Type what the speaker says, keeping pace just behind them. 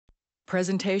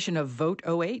Presentation of Vote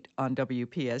 08 on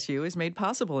WPSU is made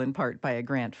possible in part by a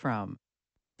grant from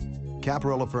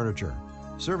Caparilla Furniture,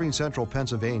 serving central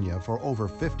Pennsylvania for over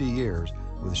 50 years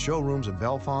with showrooms in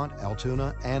Bellefonte,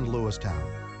 Altoona, and Lewistown,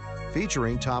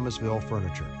 featuring Thomasville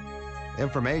furniture.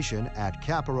 Information at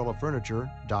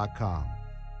caparillafurniture.com.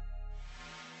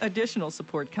 Additional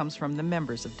support comes from the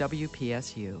members of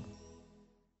WPSU.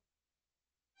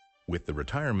 With the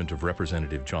retirement of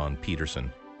Representative John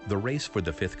Peterson, the race for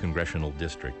the 5th Congressional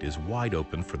District is wide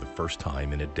open for the first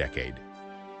time in a decade.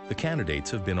 The candidates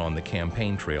have been on the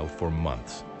campaign trail for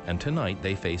months, and tonight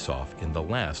they face off in the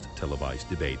last televised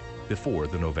debate before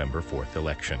the November 4th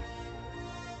election.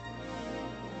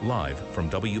 Live from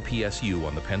WPSU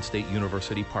on the Penn State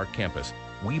University Park campus,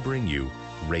 we bring you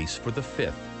Race for the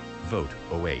 5th, Vote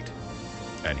 08.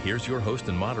 And here's your host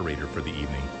and moderator for the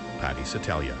evening, Patty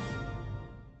Satalia.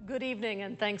 Good evening,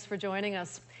 and thanks for joining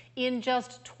us. In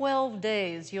just 12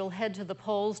 days, you'll head to the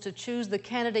polls to choose the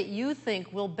candidate you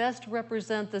think will best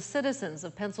represent the citizens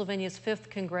of Pennsylvania's 5th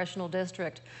Congressional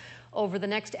District. Over the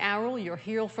next hour, you'll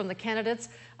hear from the candidates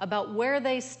about where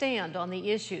they stand on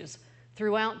the issues.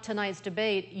 Throughout tonight's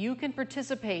debate, you can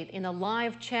participate in a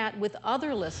live chat with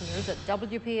other listeners at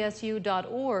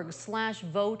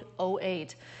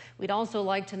wpsu.org/vote08. We'd also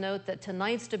like to note that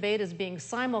tonight's debate is being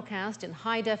simulcast in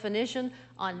high definition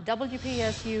on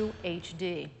WPSU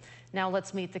HD. Now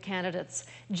let's meet the candidates.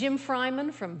 Jim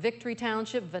Fryman from Victory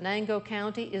Township, Venango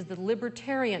County, is the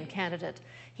Libertarian candidate.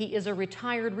 He is a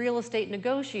retired real estate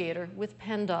negotiator with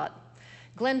PennDOT.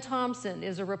 Glenn Thompson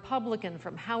is a Republican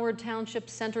from Howard Township,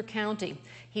 Center County.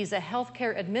 He's a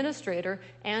healthcare administrator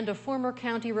and a former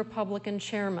county Republican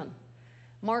chairman.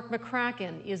 Mark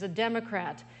McCracken is a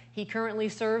Democrat. He currently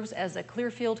serves as a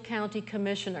Clearfield County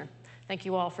Commissioner. Thank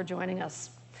you all for joining us.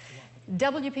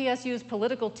 WPSU's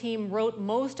political team wrote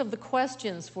most of the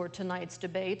questions for tonight's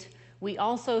debate. We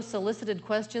also solicited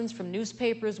questions from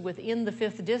newspapers within the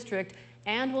 5th District,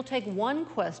 and we'll take one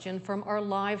question from our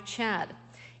live chat.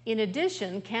 In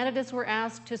addition, candidates were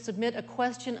asked to submit a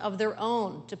question of their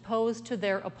own to pose to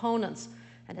their opponents.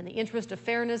 And in the interest of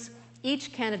fairness,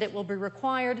 each candidate will be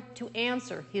required to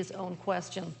answer his own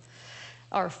question.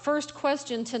 Our first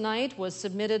question tonight was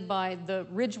submitted by the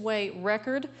Ridgeway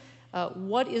Record.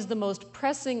 What is the most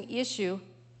pressing issue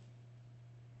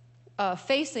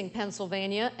facing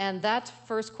Pennsylvania? And that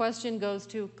first question goes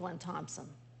to Glenn Thompson.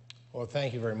 Well,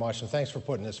 thank you very much, and thanks for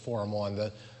putting this forum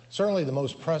on. Certainly the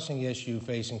most pressing issue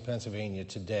facing Pennsylvania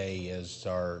today is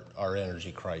our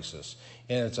energy crisis.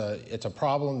 And it's a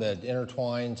problem that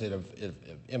intertwines, it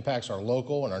impacts our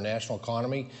local and our national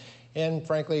economy, and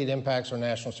frankly, it impacts our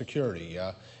national security.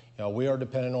 We are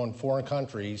dependent on foreign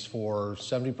countries for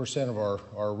 70% of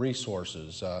our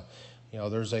resources.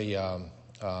 There's a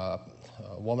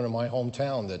woman in my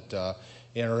hometown that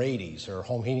in her 80s, her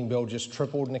home heating bill just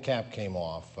tripled and the cap came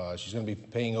off. She's going to be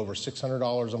paying over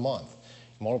 $600 a month.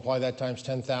 Multiply that times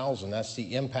 10,000, that's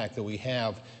the impact that we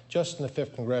have just in the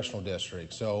 5th Congressional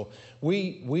District. So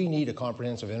we need a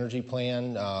comprehensive energy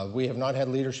plan. We have not had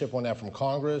leadership on that from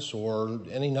Congress or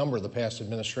any number of the past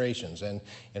administrations, and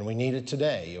we need it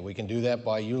today. We can do that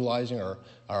by utilizing our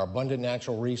abundant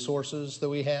natural resources that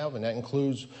we have, and that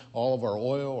includes all of our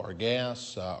oil, our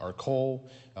gas, our coal,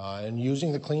 and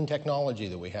using the clean technology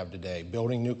that we have today,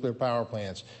 building nuclear power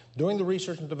plants, doing the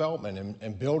research and development,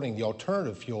 and building the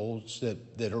alternative fuels that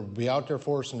will be out there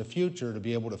for us in the future to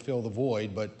be able to fill the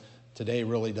void, but today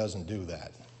really doesn't do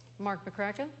that. Mark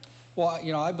McCracken? Well,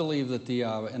 I believe that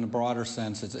in a broader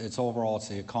sense, it's overall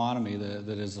the economy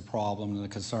that is the problem and the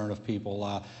concern of people,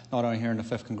 not only here in the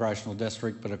 5th Congressional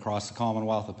District, but across the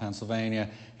Commonwealth of Pennsylvania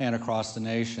and across the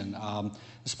nation.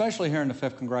 Especially here in the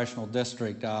 5th Congressional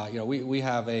District, we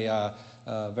have a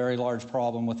very large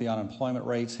problem with the unemployment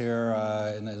rates here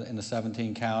in the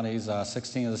 17 counties.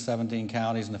 16 of the 17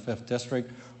 counties in the 5th District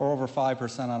are over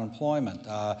 5% unemployment.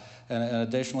 And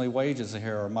additionally, wages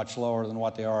here are much lower than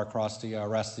what they are across the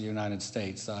rest of the United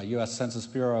States. U.S. Census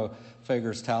Bureau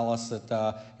figures tell us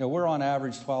that we're on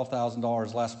average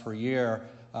 $12,000 less per year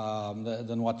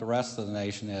than what the rest of the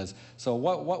nation is. So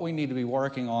what we need to be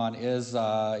working on is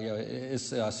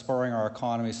spurring our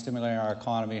economy, stimulating our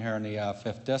economy here in the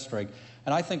 5th District.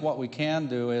 And I think what we can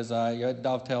do is, it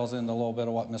dovetails into a little bit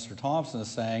of what Mr. Thompson is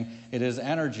saying, it is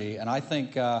energy. And I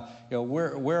think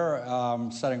we're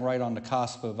sitting right on the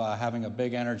cusp of having a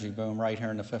big energy boom right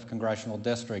here in the 5th Congressional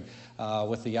District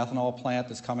with the ethanol plant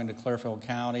that's coming to Clearfield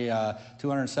County,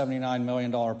 $279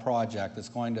 million project that's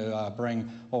going to bring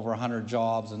over 100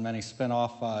 jobs and many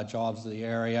spin-off jobs to the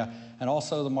area. And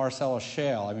also the Marcellus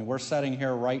Shale. I mean, we're sitting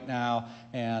here right now,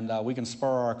 and we can spur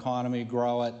our economy,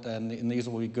 grow it, and these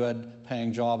will be good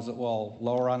paying jobs that will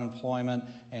lower unemployment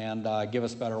and give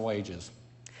us better wages.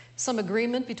 Some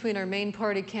agreement between our main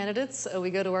party candidates. We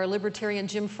go to our Libertarian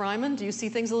Jim Fryman. Do you see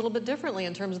things a little bit differently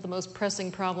in terms of the most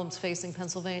pressing problems facing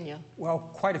Pennsylvania? Well,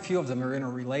 quite a few of them are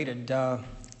interrelated.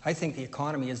 I think the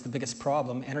economy is the biggest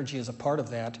problem. Energy is a part of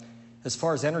that. As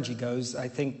far as energy goes, I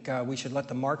think we should let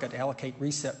the market allocate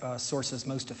resources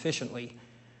most efficiently.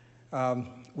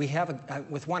 We have,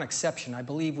 with one exception, I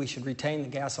believe we should retain the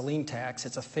gasoline tax.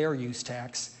 It's a fair use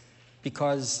tax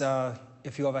because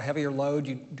if you have a heavier load,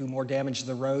 you do more damage to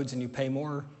the roads and you pay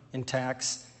more in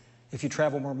tax. If you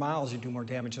travel more miles, you do more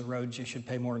damage to the roads, you should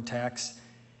pay more in tax.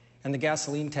 And the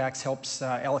gasoline tax helps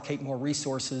allocate more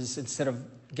resources instead of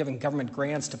giving government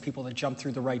grants to people that jump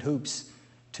through the right hoops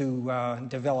to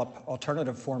develop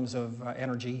alternative forms of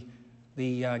energy.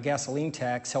 The gasoline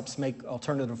tax helps make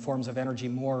alternative forms of energy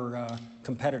more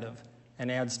competitive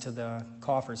and adds to the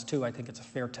coffers too. I think it's a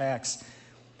fair tax.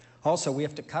 Also, we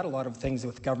have to cut a lot of things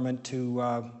with government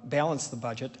to balance the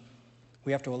budget.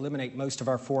 We have to eliminate most of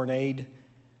our foreign aid.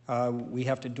 We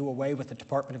have to do away with the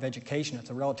Department of Education.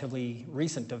 It's a relatively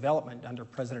recent development under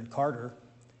President Carter,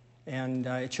 and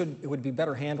it would be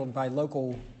better handled by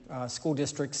local school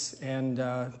districts and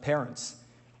parents.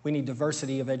 We need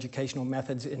diversity of educational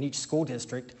methods in each school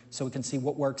district so we can see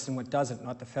what works and what doesn't,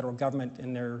 not the federal government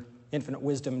in their infinite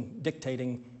wisdom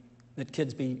dictating that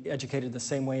kids be educated the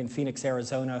same way in Phoenix,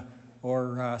 Arizona,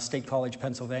 or State College,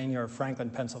 Pennsylvania, or Franklin,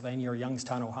 Pennsylvania, or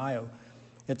Youngstown, Ohio.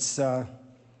 It's a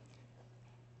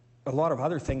lot of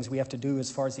other things we have to do as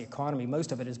far as the economy.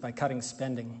 Most of it is by cutting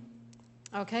spending.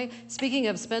 Okay. Speaking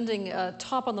of spending,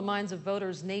 top on the minds of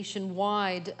voters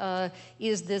nationwide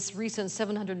is this recent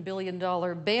 $700 billion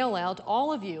bailout.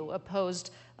 All of you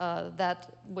opposed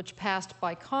that which passed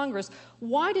by Congress.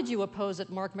 Why did you oppose it,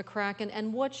 Mark McCracken,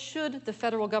 and what should the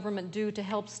federal government do to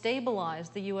help stabilize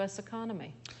the U.S.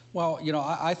 economy? Well,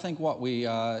 I think what we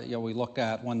looked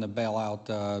at when the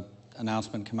bailout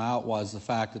announcement came out was the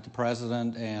fact that the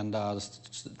President and the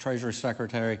Treasury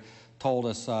Secretary told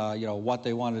us, what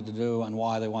they wanted to do and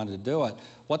why they wanted to do it.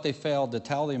 What they failed to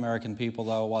tell the American people,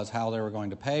 though, was how they were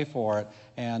going to pay for it.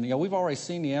 And, we've already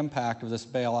seen the impact of this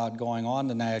bailout going on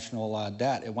the national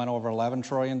debt. It went over $11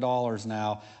 trillion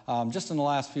now. Just in the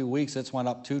last few weeks, it's went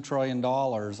up $2 trillion,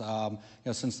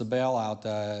 since the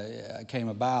bailout came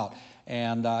about.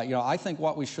 And, I think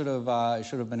what we should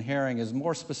have been hearing is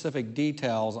more specific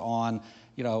details on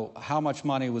how much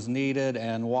money was needed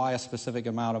and why a specific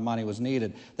amount of money was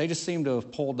needed. They just seem to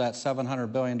have pulled that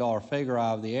 $700 billion figure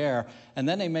out of the air, and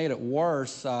then they made it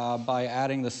worse by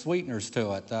adding the sweeteners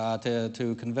to it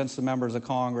to convince the members of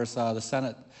Congress. The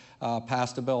Senate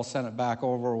passed a bill, sent it back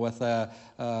over with a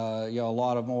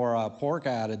lot of more pork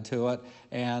added to it.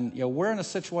 And we're in a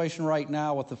situation right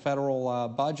now with the federal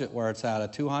budget where it's at a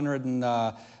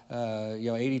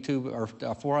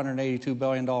 $482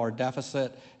 billion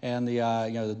deficit, and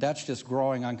the debt's just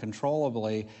growing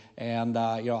uncontrollably. And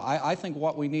I think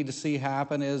what we need to see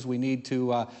happen is we need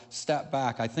to step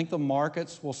back. I think the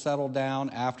markets will settle down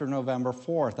after November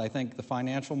 4th. I think the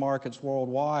financial markets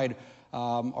worldwide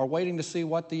are waiting to see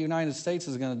what the United States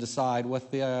is going to decide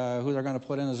with who they're going to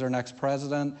put in as their next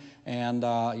president, and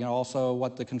also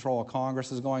what the control of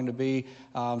Congress is going to be.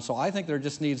 So I think there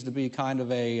just needs to be kind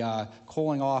of a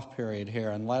cooling off period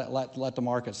here and let the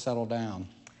market settle down.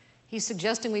 He's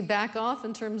suggesting we back off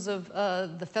in terms of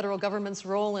the federal government's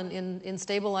role in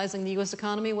stabilizing the U.S.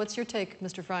 economy. What's your take,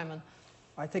 Mr. Fryman?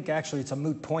 I think actually it's a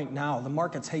moot point now. The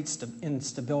markets hate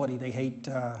instability. They hate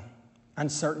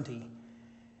uncertainty.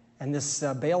 And this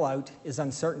bailout is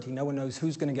uncertainty. No one knows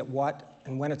who's going to get what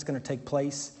and when it's going to take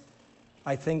place.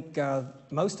 I think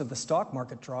most of the stock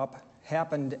market drop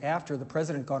happened after the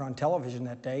president got on television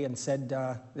that day and said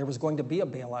there was going to be a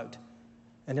bailout.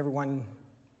 And everyone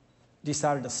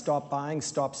decided to stop buying,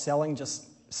 stop selling, just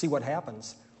see what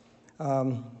happens.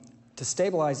 To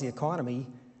stabilize the economy,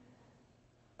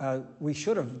 we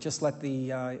should have just let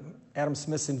the Adam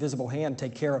Smith's invisible hand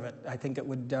take care of it. I think it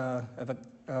would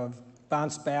have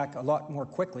bounced back a lot more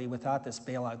quickly without this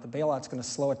bailout. The bailout's going to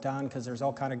slow it down because there's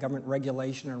all kind of government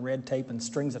regulation and red tape and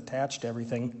strings attached to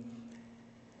everything.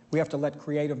 We have to let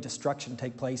creative destruction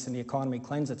take place and the economy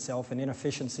cleanse itself and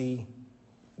inefficiency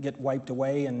get wiped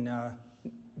away and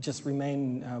just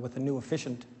remain with the new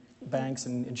efficient banks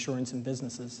and insurance and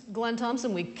businesses. Glenn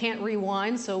Thompson, we can't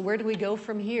rewind, so where do we go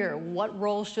from here? What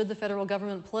role should the federal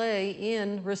government play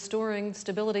in restoring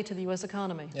stability to the U.S.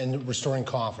 economy? And restoring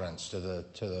confidence to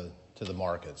the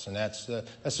markets. And that's the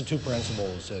two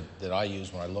principles that I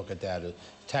use when I look at that: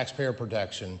 taxpayer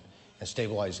protection and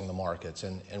stabilizing the markets.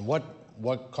 And what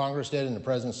Congress did and the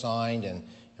president signed, and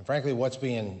frankly what's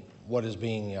being what is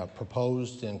being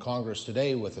proposed in Congress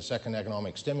today with the second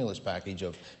economic stimulus package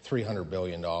of $300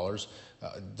 billion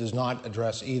does not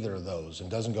address either of those and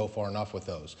doesn't go far enough with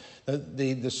those.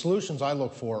 The solutions I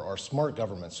look for are smart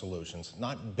government solutions,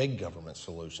 not big government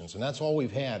solutions, and that's all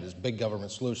we've had is big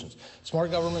government solutions. Smart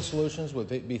government solutions would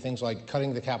be things like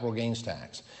cutting the capital gains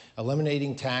tax,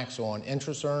 eliminating tax on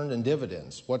interest earned and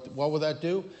dividends. What would that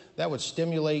do? That would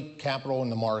stimulate capital in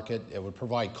the market. It would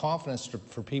provide confidence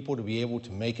for people to be able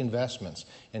to make investments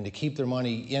and to keep their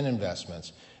money in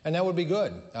investments. And that would be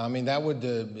good. I mean, that would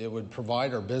it would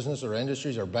provide our business, our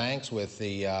industries, our banks with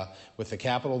the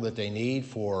capital that they need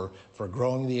for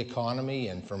growing the economy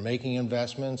and for making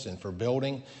investments and for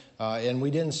building. And we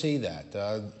didn't see that.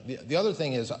 The other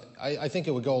thing is, I think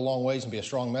it would go a long ways and be a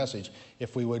strong message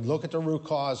if we would look at the root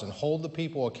cause and hold the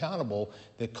people accountable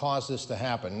that caused this to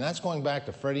happen. And that's going back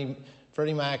to Freddie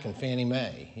Mac and Fannie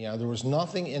Mae. You know, there was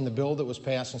nothing in the bill that was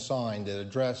passed and signed that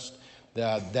addressed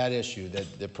that issue,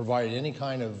 that provided any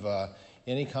kind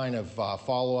of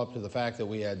follow-up to the fact that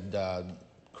we had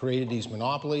created these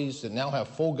monopolies that now have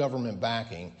full government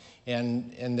backing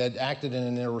and that acted in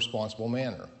an irresponsible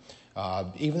manner.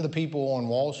 Even the people on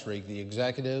Wall Street, the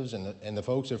executives and the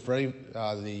folks at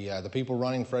the people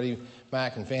running Freddie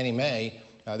Mac and Fannie Mae,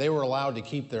 they were allowed to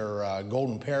keep their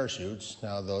golden parachutes.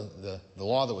 Now, the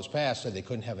law that was passed said they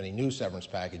couldn't have any new severance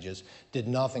packages, did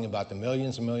nothing about the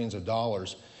millions and millions of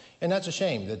dollars. And that's a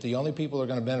shame that the only people that are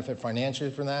going to benefit financially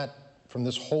from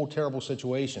this whole terrible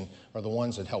situation, are the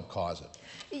ones that help cause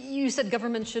it. You said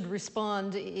government should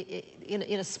respond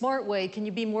in a smart way. Can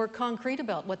you be more concrete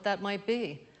about what that might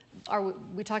be? Are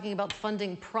we talking about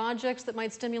funding projects that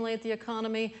might stimulate the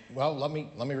economy? Well, let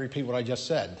me repeat what I just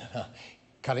said.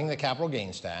 Cutting the capital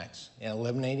gains tax and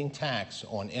eliminating tax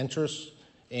on interest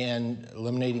and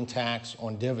eliminating tax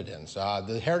on dividends.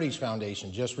 The Heritage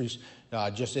Foundation just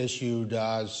issued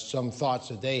some thoughts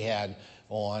that they had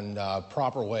on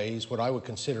proper ways, what I would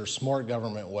consider smart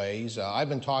government ways. I've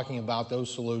been talking about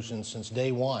those solutions since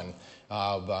day one.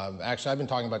 Actually, I've been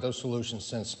talking about those solutions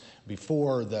since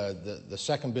before the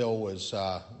second bill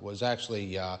was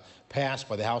actually passed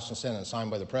by the House and Senate and signed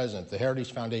by the President. The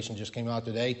Heritage Foundation just came out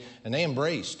today, and they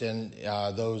embraced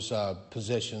those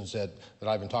positions that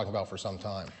I've been talking about for some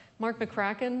time. Mark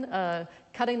McCracken,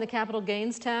 cutting the capital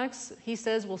gains tax, he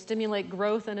says, will stimulate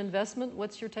growth and investment.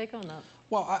 What's your take on that?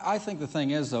 Well, I think the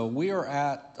thing is, though, we are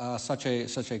at such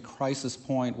a crisis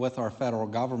point with our federal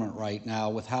government right now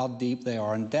with how deep they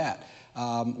are in debt.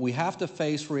 We have to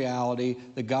face reality.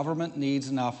 The government needs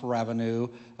enough revenue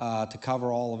to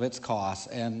cover all of its costs.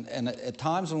 And at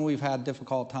times when we've had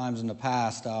difficult times in the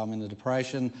past, in the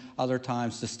Depression, other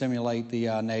times to stimulate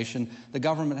the nation, the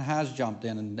government has jumped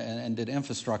in and did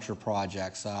infrastructure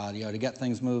projects, to get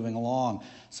things moving along.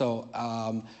 So,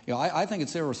 I think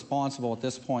it's irresponsible at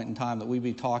this point in time that we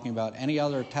be talking about any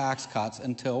other tax cuts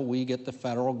until we get the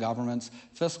federal government's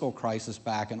fiscal crisis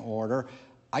back in order.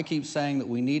 I keep saying that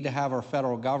we need to have our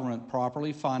federal government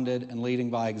properly funded and leading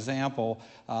by example,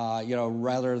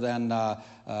 rather than,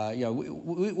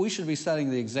 we should be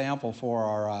setting the example for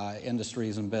our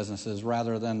industries and businesses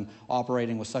rather than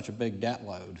operating with such a big debt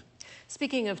load.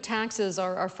 Speaking of taxes,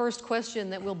 our first question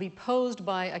that will be posed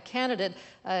by a candidate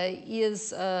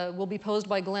will be posed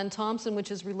by Glenn Thompson, which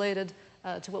is related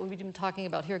to what we've been talking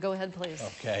about here. Go ahead, please.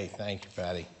 Okay, thank you,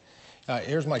 Patty.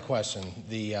 Here's my question.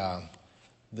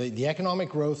 The Economic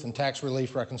Growth and Tax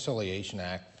Relief Reconciliation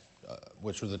Act,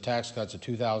 which were the tax cuts of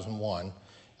 2001,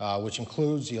 which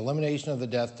includes the elimination of the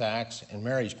death tax and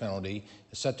marriage penalty,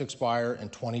 is set to expire in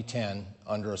 2010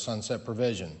 under a sunset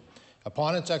provision.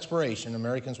 Upon its expiration,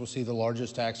 Americans will see the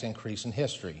largest tax increase in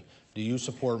history. Do you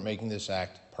support making this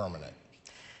act permanent?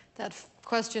 That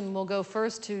question will go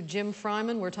first to Jim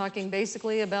Fryman. We're talking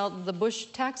basically about the Bush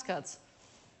tax cuts.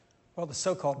 Well, the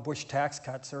so-called Bush tax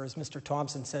cuts, or as Mr.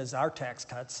 Thompson says, our tax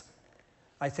cuts,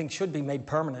 I think should be made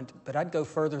permanent, but I'd go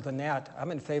further than that.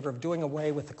 I'm in favor of doing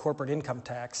away with the corporate income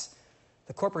tax.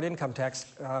 The corporate income tax,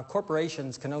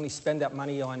 corporations can only spend that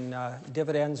money on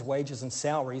dividends, wages, and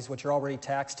salaries, which are already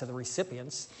taxed to the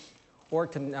recipients, or it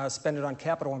can spend it on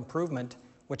capital improvement,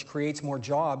 which creates more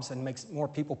jobs and makes more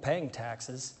people paying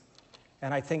taxes.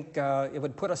 And I think it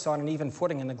would put us on an even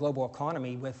footing in the global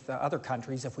economy with other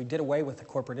countries if we did away with the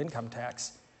corporate income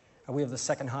tax. We have the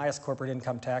second highest corporate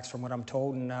income tax from what I'm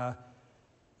told, and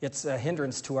it's a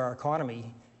hindrance to our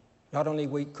economy. Not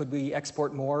only could we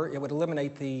export more, it would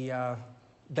eliminate the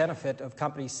benefit of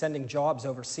companies sending jobs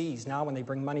overseas. Now when they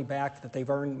bring money back that they've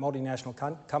earned, multinational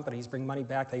companies bring money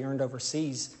back they earned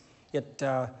overseas, it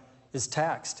is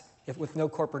taxed. If with no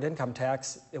corporate income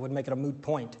tax, it would make it a moot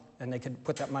point. and they could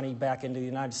put that money back into the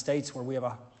United States, where we have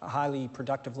a highly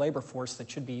productive labor force that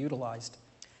should be utilized.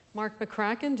 Mark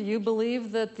McCracken, do you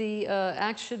believe that the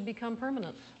act should become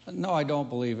permanent? No, I don't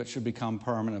believe it should become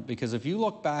permanent, because if you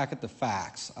look back at the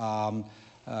facts, throughout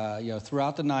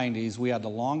the 90s, we had the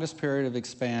longest period of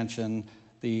expansion.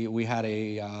 We had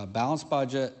a balanced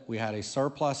budget, we had a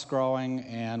surplus growing,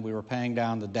 and we were paying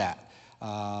down the debt.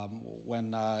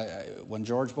 When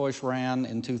George Bush ran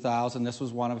in 2000, this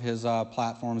was one of his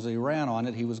platforms that he ran on.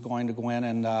 He was going to go in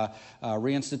and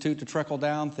reinstitute the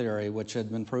trickle-down theory, which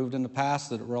had been proved in the past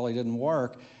that it really didn't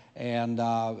work. And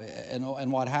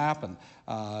what happened?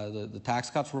 The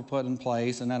tax cuts were put in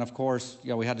place, and then, of course,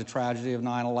 we had the tragedy of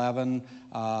 9/11.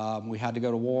 We had to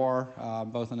go to war,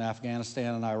 both in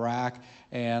Afghanistan and Iraq.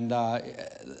 And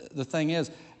the thing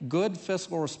is, good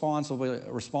fiscal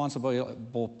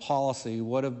responsible policy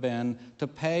would have been to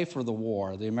pay for the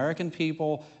war. The American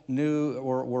people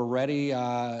were ready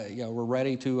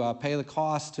to pay the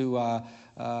cost to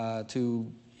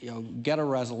get a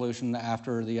resolution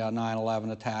after the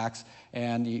 9/11 attacks,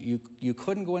 and you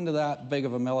couldn't go into that big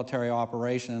of a military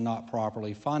operation and not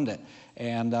properly fund it.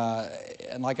 And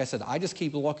like I said, I just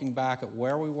keep looking back at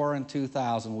where we were in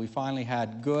 2000. We finally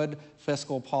had good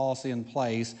fiscal policy in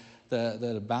place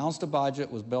that balanced the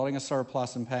budget, was building a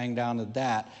surplus and paying down the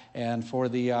debt, and for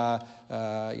the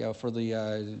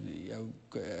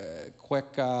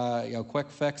quick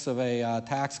fix of a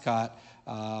tax cut.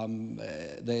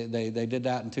 They did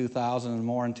that in 2000 and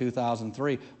more in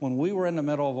 2003. When we were in the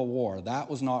middle of a war, that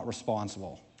was not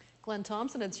responsible. Glenn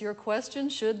Thompson, it's your question.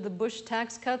 Should the Bush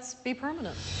tax cuts be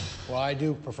permanent? Well, I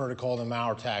do prefer to call them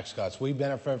our tax cuts. We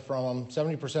benefit from them.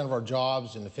 70% of our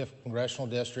jobs in the 5th Congressional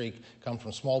District come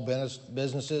from small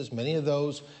businesses. Many of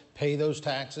those pay those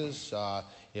taxes.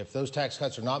 If those tax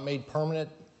cuts are not made permanent,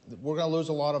 we're going to lose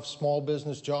a lot of small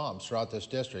business jobs throughout this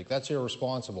district. That's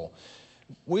irresponsible.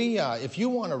 If you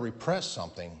want to repress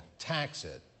something, tax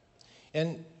it.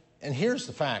 And here's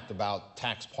the fact about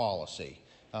tax policy.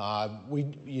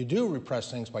 You do repress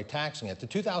things by taxing it. The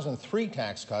 2003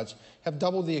 tax cuts have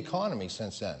doubled the economy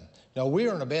since then. Now, we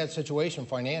are in a bad situation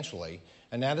financially,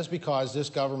 and that is because this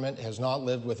government has not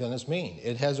lived within its means.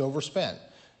 It has overspent.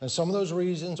 And some of those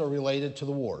reasons are related to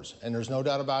the wars, and there's no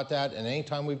doubt about that. And any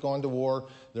time we've gone to war,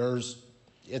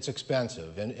 it's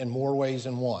expensive in more ways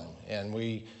than one. And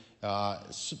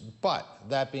but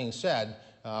that being said,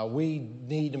 we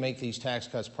need to make these tax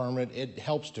cuts permanent. It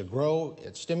helps to grow.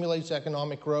 It stimulates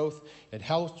economic growth. It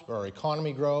helps our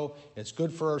economy grow. It's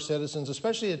good for our citizens,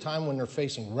 especially at a time when they're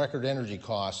facing record energy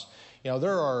costs.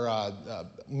 There are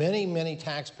many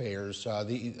taxpayers.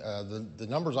 The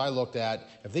numbers I looked at,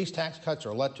 if these tax cuts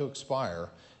are let to expire,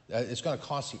 it's going to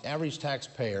cost the average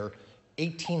taxpayer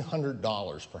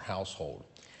 $1,800 per household.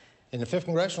 In the 5th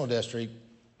Congressional District,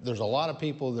 there's a lot of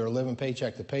people that are living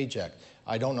paycheck to paycheck.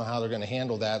 I don't know how they're going to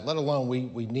handle that, let alone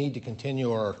we need to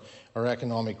continue our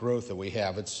economic growth that we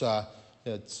have. So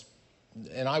I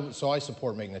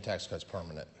support making the tax cuts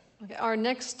permanent. Okay, our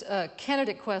next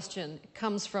candidate question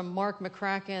comes from Mark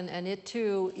McCracken, and it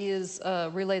too is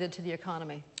related to the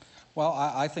economy. Well,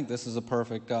 I think this is a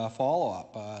perfect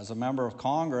follow-up. As a member of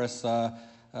Congress,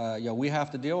 we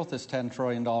have to deal with this $10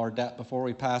 trillion debt before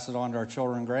we pass it on to our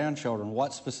children and grandchildren.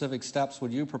 What specific steps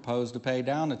would you propose to pay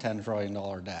down the $10 trillion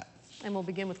debt? And we'll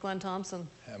begin with Glenn Thompson.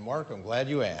 Mark, I'm glad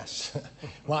you asked.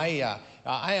 My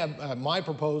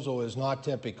proposal is not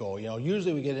typical.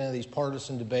 Usually we get into these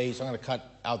partisan debates. I'm going to cut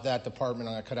out that department.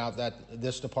 I'm going to cut out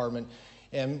this department.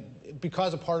 And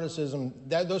because of partisanship,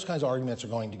 those kinds of arguments are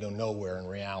going to go nowhere in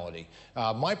reality.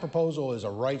 My proposal is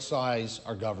to right-size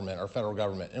our government, our federal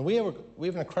government. And we have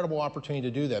an incredible opportunity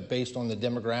to do that based on the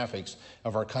demographics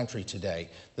of our country today.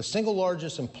 The single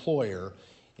largest employer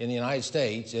in the United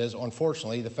States is,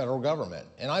 unfortunately, the federal government.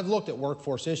 And I've looked at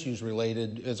workforce issues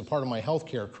related as a part of my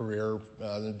healthcare career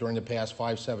during the past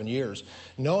 5-7 years,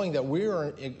 knowing that we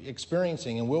are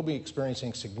experiencing and will be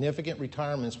experiencing significant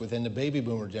retirements within the baby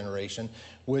boomer generation,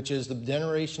 which is the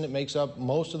generation that makes up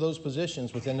most of those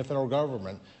positions within the federal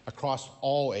government across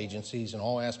all agencies and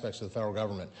all aspects of the federal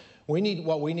government.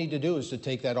 What we need to do is to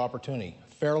take that opportunity.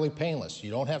 Fairly painless. You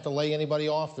don't have to lay anybody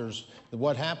off.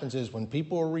 What happens is when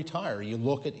people retire, you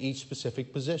look at each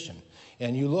specific position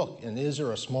and you look, and is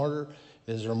there a smarter,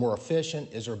 is there a more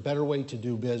efficient, is there a better way to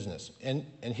do business? And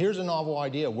here's a novel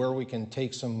idea where we can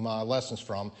take some lessons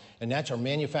from, and that's our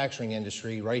manufacturing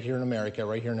industry right here in America,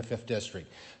 right here in the 5th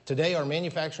District. Today, our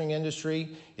manufacturing industry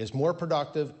is more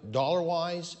productive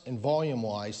dollar-wise and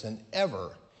volume-wise than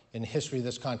ever in the history of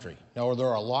this country. Now, there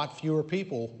are a lot fewer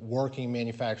people working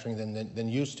manufacturing than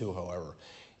used to, however.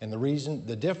 And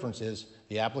the difference is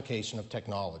the application of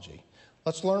technology.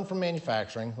 Let's learn from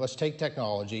manufacturing. Let's take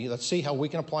technology. Let's see how we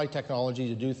can apply technology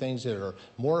to do things that are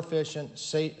more efficient,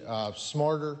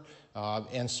 smarter,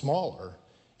 and smaller,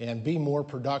 and be more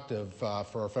productive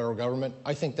for our federal government.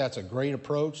 I think that's a great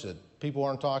approach that people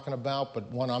aren't talking about, but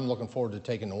one I'm looking forward to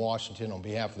taking to Washington on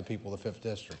behalf of the people of the 5th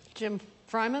District. Jim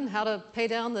Fryman, how to pay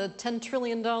down the $10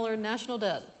 trillion national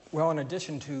debt? Well, in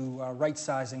addition to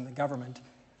right-sizing the government,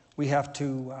 we have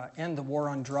to end the war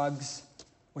on drugs,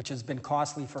 which has been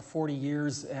costly for 40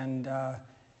 years. And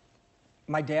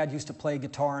my dad used to play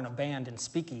guitar in a band in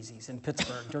speakeasies in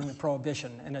Pittsburgh during the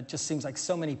Prohibition, and it just seems like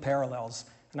so many parallels.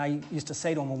 And I used to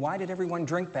say to him, well, why did everyone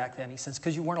drink back then? He says,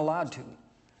 because you weren't allowed to.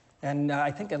 And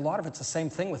I think a lot of it's the same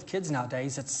thing with kids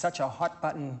nowadays. It's such a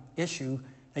hot-button issue,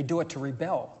 they do it to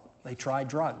rebel. They try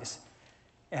drugs.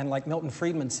 And like Milton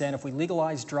Friedman said, if we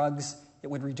legalize drugs, it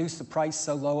would reduce the price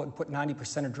so low it would put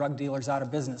 90% of drug dealers out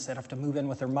of business. They'd have to move in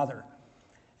with their mother.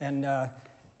 And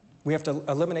we have to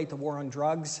eliminate the war on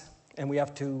drugs, and we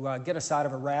have to get us out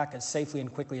of Iraq as safely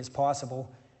and quickly as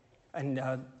possible, and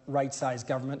right-size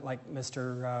government, like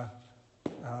Mr.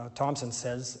 Thompson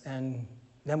says, and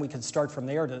then we can start from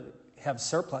there to have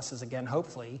surpluses again,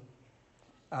 hopefully.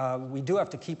 We do have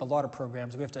to keep a lot of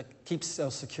programs. We have to keep Social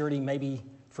Security, maybe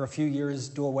for a few years,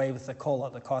 do away with the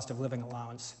COLA, the cost of living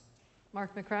allowance.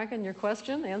 Mark McCracken, your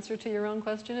question, answer to your own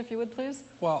question, if you would, please.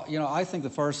 Well, you know, I think the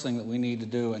first thing that we need to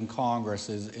do in Congress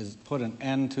is put an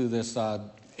end to this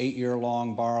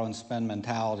 8-year-long borrow and spend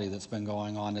mentality that's been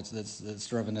going on that's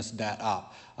driven this debt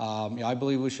up. I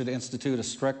believe we should institute a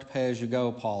strict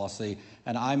pay-as-you-go policy,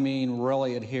 and I mean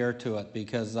really adhere to it,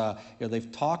 because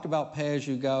they've talked about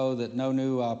pay-as-you-go, that no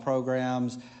new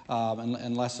programs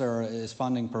unless there is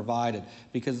funding provided,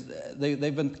 because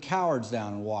they've been cowards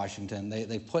down in Washington.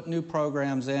 They've put new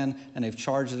programs in, and they've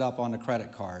charged it up on the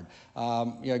credit card.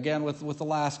 Again, with the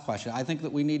last question, I think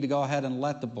that we need to go ahead and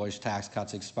let the Bush tax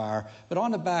cuts expire, but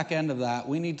on the back end of that,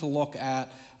 we need to look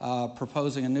at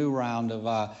proposing a new round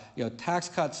of tax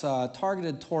cuts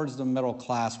targeted towards the middle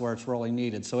class where it's really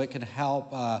needed, so it can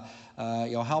help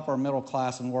help our middle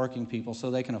class and working people so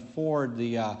they can afford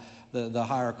the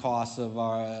higher costs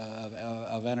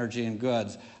of energy and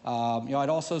goods. I'd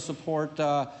also support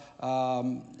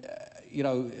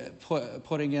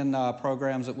putting in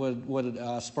programs that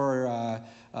would spur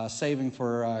saving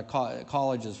for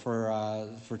colleges,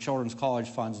 for children's college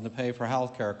funds, and to pay for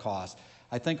health care costs.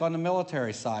 I think on the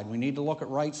military side, we need to look at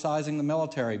right-sizing the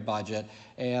military budget,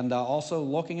 and also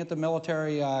looking at the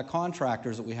military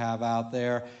contractors that we have out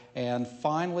there, and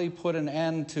finally put an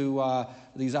end to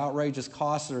these outrageous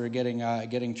costs that are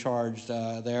getting charged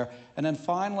there. And then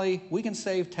finally, we can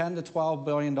save $10 to $12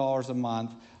 billion a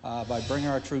month by bringing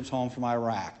our troops home from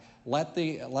Iraq. Let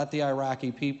the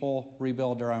Iraqi people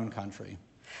rebuild their own country.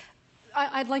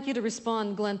 I'd like you to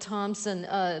respond, Glenn Thompson.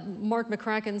 Mark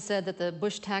McCracken said that the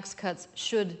Bush tax cuts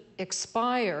should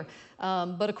expire,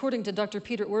 but according to Dr.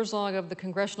 Peter Orzog of the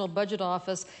Congressional Budget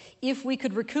Office, if we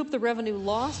could recoup the revenue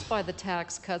lost by the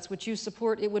tax cuts, which you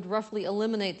support, it would roughly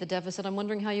eliminate the deficit. I'm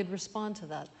wondering how you'd respond to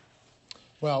that.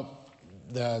 Well,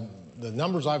 the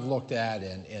numbers I've looked at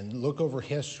and look over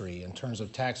history in terms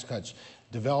of tax cuts,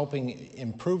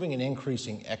 improving and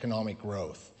increasing economic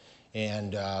growth.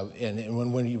 And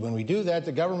when we do that,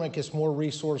 the government gets more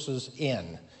resources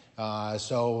in.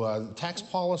 So tax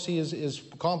policy is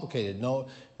complicated.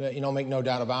 Make no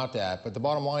doubt about that. But the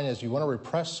bottom line is, you want to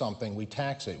repress something, we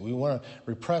tax it. We want to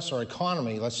repress our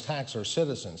economy, let's tax our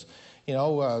citizens.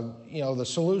 The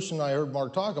solution I heard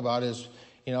Mark talk about is,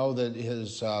 we're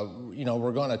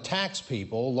going to tax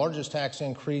people, largest tax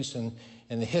increase in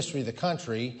the history of the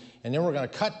country, and then we're going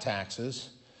to cut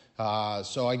taxes.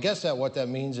 So I guess what that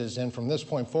means is, then from this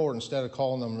point forward, instead of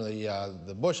calling them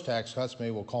the Bush tax cuts,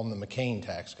 maybe we'll call them the McCain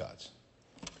tax cuts.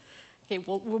 Okay,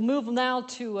 we'll move now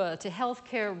to health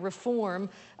care reform.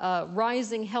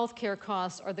 Rising health care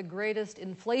costs are the greatest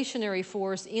inflationary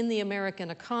force in the American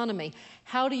economy.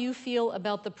 How do you feel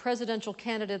about the presidential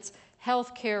candidates'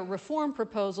 health care reform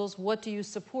proposals? What do you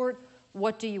support?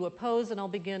 What do you oppose? And I'll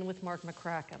begin with Mark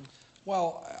McCracken.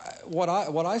 Well, what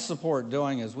I support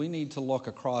doing is we need to look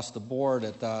across the board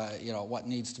at what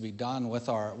needs to be done with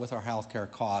our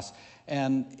healthcare costs.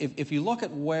 And if you look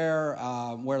at where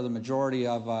the majority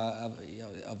of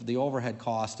the overhead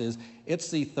cost is, it's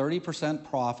the 30%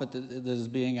 profit that is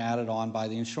being added on by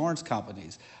the insurance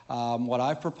companies. What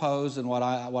I've proposed and what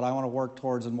I want to work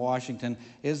towards in Washington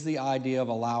is the idea of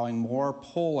allowing more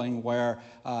pooling, where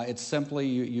it's simply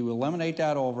you eliminate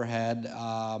that overhead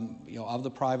of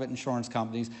the private insurance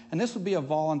companies, and this would be a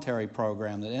voluntary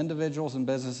program that individuals and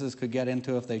businesses could get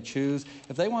into if they choose.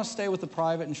 If they want to stay with the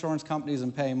private insurance companies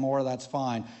and pay more, that's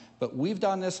fine. But we've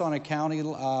done this on a county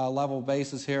level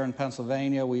basis here in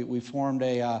Pennsylvania. We formed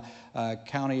a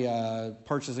county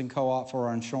purchasing co-op for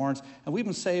our insurance, and we've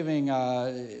been saving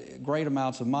great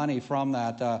amounts of money from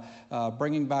that,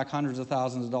 bringing back hundreds of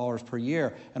thousands of dollars per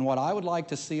year. And what I would like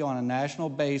to see on a national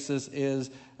basis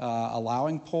is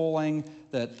allowing polling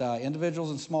that individuals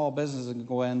and small businesses can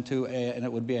go into, and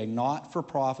it would be a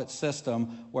not-for-profit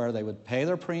system where they would pay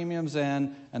their premiums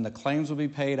in and the claims would be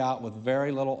paid out with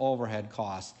very little overhead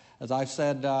costs. As I've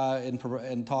said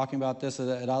in talking about this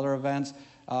at other events,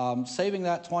 saving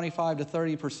that 25 to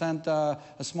 30%,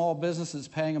 a small business that's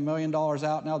paying $1 million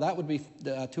out now, that would be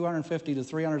 $250,000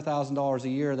 to $300,000 a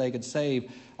year they could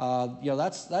save.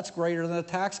 That's greater than a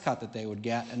tax cut that they would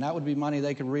get, and that would be money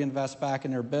they could reinvest back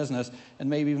in their business and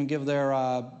maybe even give their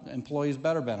employees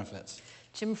better benefits.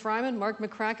 Jim Fryman, Mark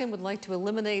McCracken would like to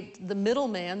eliminate the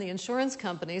middleman, the insurance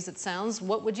companies, it sounds.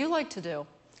 What would you like to do?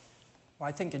 Well,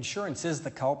 I think insurance is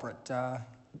the culprit.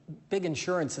 Big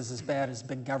insurance is as bad as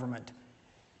big government.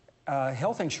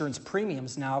 Health insurance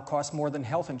premiums now cost more than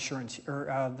health insurance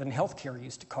or than health care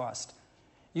used to cost.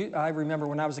 I remember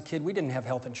when I was a kid, we didn't have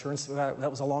health insurance. That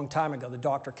was a long time ago. The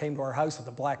doctor came to our house with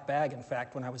a black bag. In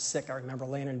fact, when I was sick, I remember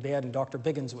laying in bed and Dr.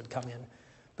 Biggins would come in.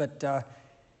 But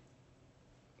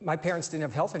my parents didn't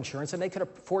have health insurance, and they could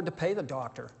afford to pay the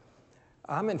doctor.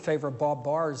 I'm in favor of Bob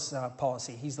Barr's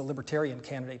policy. He's the Libertarian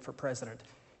candidate for president.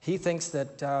 He thinks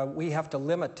that we have to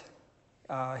limit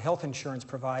health insurance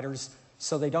providers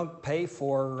so they don't pay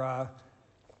for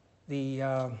the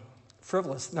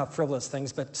not frivolous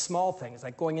things, but small things,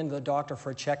 like going into the doctor for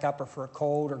a checkup or for a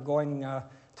cold or going to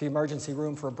the emergency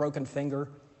room for a broken finger.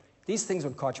 These things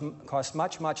would cost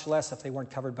much, much less if they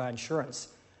weren't covered by insurance.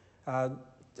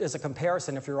 As a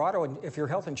comparison, if your auto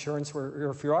insurance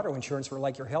were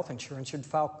like your health insurance, you'd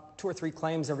file 2 or 3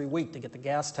 claims every week to get the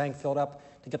gas tank filled up,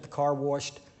 to get the car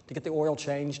washed, to get the oil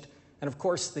changed. And of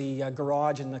course, the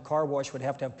garage and the car wash would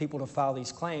have to have people to file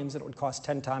these claims, and it would cost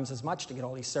 10 times as much to get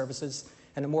all these services.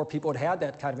 And the more people had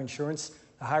that kind of insurance,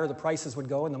 the higher the prices would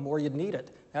go and the more you'd need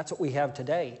it. That's what we have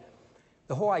today.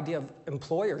 The whole idea of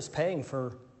employers paying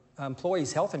for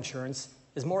employees' health insurance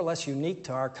is more or less unique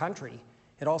to our country.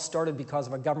 It all started because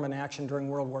of a government action during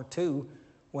World War II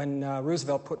when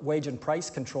Roosevelt put wage and price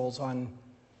controls on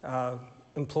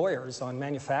employers, on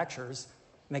manufacturers,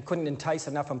 and they couldn't entice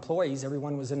enough employees.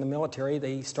 Everyone was in the military.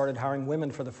 They started hiring women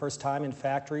for the first time in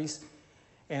factories.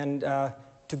 And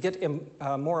to get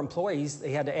more employees,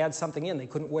 they had to add something in. They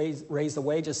couldn't raise the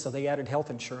wages, so they added health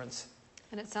insurance.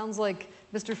 And it sounds like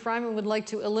Mr. Fryman would like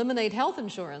to eliminate health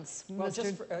insurance. Well,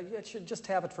 it should just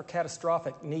have it for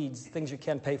catastrophic needs, things you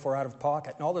can't pay for out of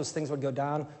pocket. And all those things would go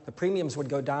down. The premiums would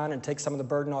go down and take some of the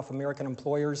burden off American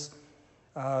employers.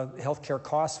 Health care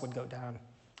costs would go down.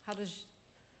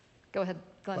 Go ahead,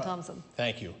 Glenn Thompson.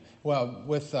 Thank you. Well,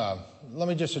 let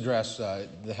me just address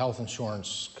the health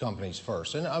insurance companies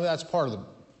first. And that's part of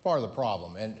the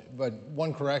problem. But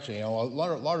one correction, a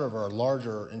lot of our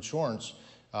larger insurance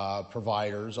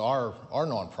providers are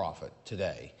nonprofit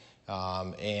today.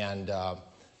 I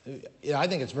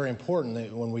think it's very important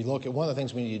that when we look at one of the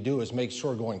things we need to do is make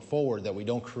sure going forward that we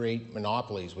don't create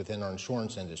monopolies within our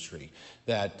insurance industry,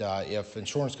 that if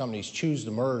insurance companies choose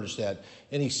to merge, that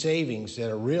any savings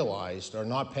that are realized are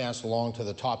not passed along to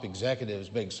the top executives'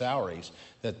 big salaries,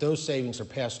 that those savings are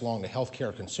passed along to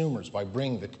healthcare consumers by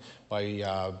bringing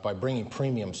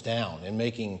premiums down and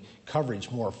making coverage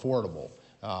more affordable.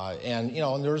 And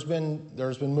there's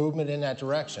been movement in that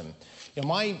direction.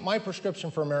 My prescription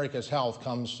for America's health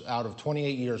comes out of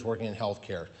 28 years working in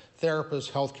healthcare.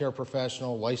 Therapist, healthcare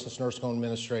professional, licensed nursing home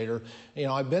administrator.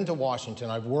 I've been to Washington.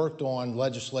 I've worked on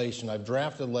legislation. I've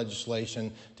drafted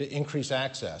legislation to increase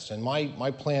access. And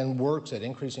my plan works at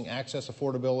increasing access,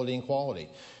 affordability, and quality.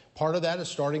 Part of that is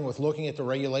starting with looking at the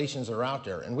regulations that are out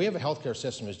there. And we have a healthcare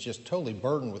system that's just totally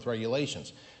burdened with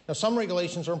regulations. Now, some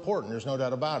regulations are important, there's no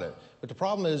doubt about it. But the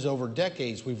problem is, over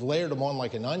decades, we've layered them on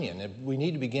like an onion. And we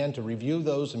need to begin to review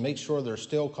those and make sure they're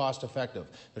still cost effective.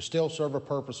 They still serve a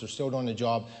purpose, they're still doing the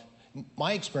job.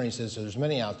 My experience is there's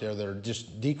many out there that are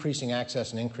just decreasing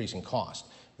access and increasing cost.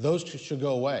 Those should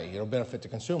go away. It'll benefit the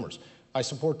consumers. I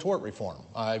support tort reform.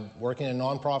 I work in a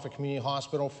nonprofit community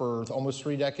hospital for almost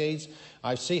 3 decades.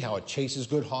 I see how it chases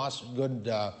good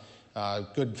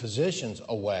physicians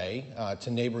away to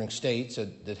neighboring states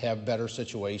that have better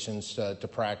situations to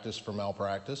practice for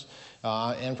malpractice,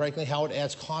 and frankly, how it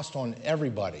adds cost on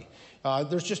everybody.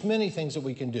 There's just many things that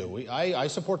we can do. I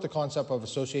support the concept of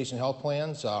association health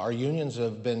plans. Our unions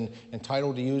have been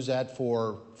entitled to use that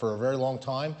for a very long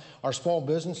time. Our small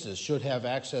businesses should have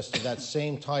access to that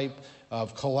same type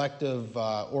of collective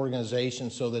organization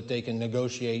so that they can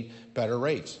negotiate better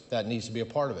rates. That needs to be a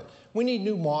part of it. We need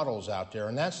new models out there,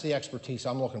 and that's the expertise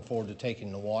I'm looking forward to taking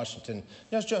to Washington,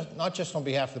 not just on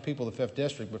behalf of the people of the 5th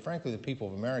District, but frankly the people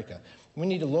of America. We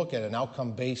need to look at an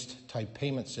outcome-based type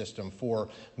payment system for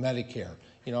Medicare.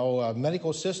 You know,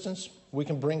 medical assistance, we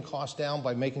can bring costs down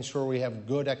by making sure we have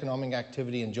good economic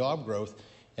activity and job growth,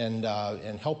 and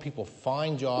help people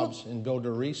find jobs and build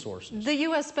their resources. The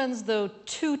U.S. spends, though,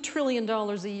 $2 trillion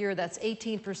a year. That's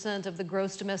 18% of the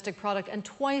gross domestic product, and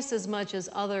twice as much as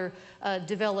other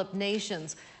developed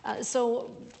nations.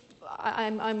 So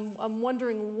I'm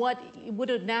wondering, would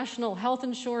a national health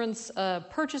insurance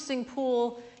purchasing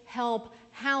pool help?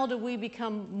 How do we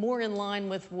become more in line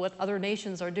with what other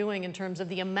nations are doing in terms of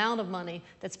the amount of money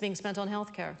that's being spent on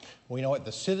health care? Well, you know what?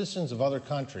 The citizens of other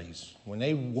countries, when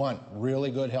they want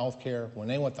really good health care, when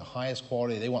they want the highest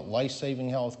quality, they want life-saving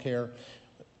health care,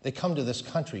 they come to this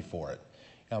country for it.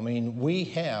 I mean, we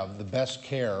have the best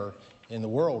care in the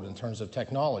world in terms of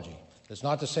technology. It's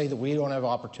not to say that we don't have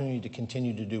opportunity to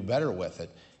continue to do better with it.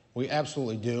 We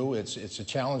absolutely do. It's a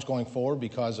challenge going forward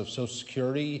because of Social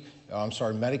Security,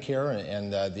 Medicare,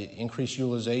 and the increased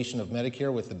utilization of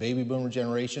Medicare with the baby boomer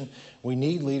generation. We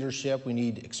need leadership. We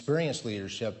need experienced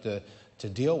leadership to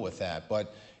deal with that.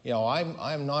 But you know,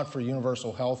 I'm not for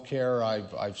universal health care.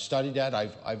 I've studied that.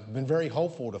 I've been very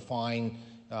hopeful to find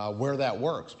where that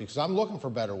works, because I'm looking for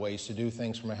better ways to do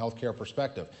things from a health care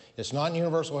perspective. It's not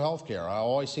universal health care.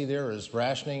 All I see there is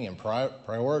rationing and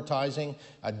prioritizing,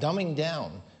 dumbing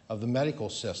down of the medical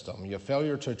system, your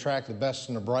failure to attract the best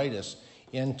and the brightest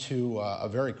into a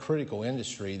very critical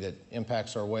industry that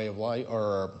impacts our way of life,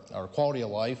 or our quality of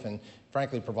life, and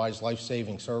frankly provides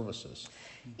life-saving services.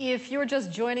 If you're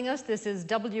just joining us, this is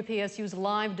WPSU's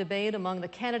live debate among the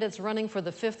candidates running for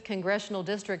the 5th Congressional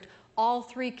District. All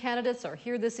three candidates are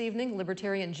here this evening: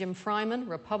 Libertarian Jim Fryman,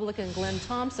 Republican Glenn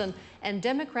Thompson, and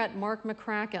Democrat Mark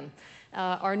McCracken.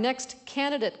 Our next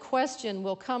candidate question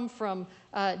will come from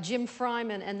Jim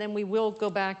Fryman, and then we will go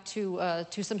back to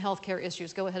some health care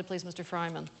issues. Go ahead, please, Mr.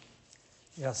 Fryman.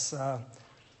 Yes.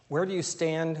 Where do you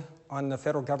stand on the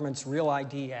federal government's Real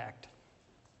ID Act?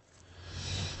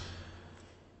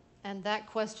 And that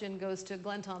question goes to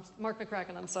Glenn Thompson. Mark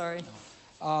McCracken, I'm sorry.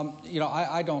 You know,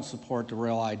 I don't support the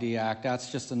Real ID Act.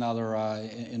 That's just another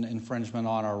infringement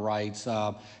on our rights.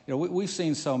 You know, we've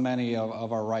seen so many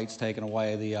of our rights taken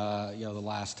away the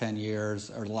last 10 years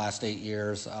or the last 8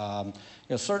 years. You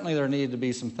know, certainly there needed to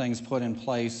be some things put in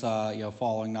place,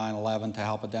 following 9/11 to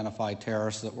help identify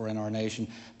terrorists that were in our nation.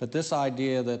 But this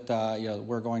idea that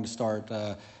we're going to start,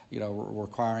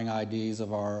 requiring IDs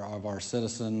of our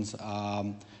citizens.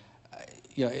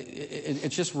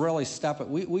 It's just really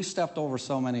we stepped over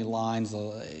so many lines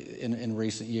in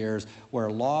recent years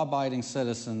where law-abiding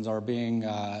citizens are being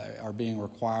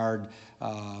required,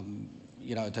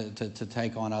 to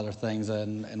take on other things,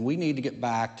 and we need to get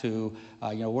back to,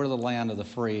 we're the land of the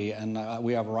free, and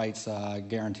we have rights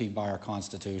guaranteed by our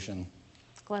Constitution.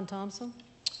 Glenn Thompson.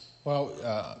 Well,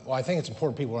 I think it's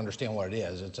important people understand what it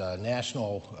is. It's a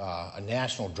national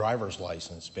driver's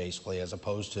license, basically, as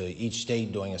opposed to each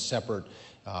state doing a separate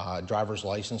driver's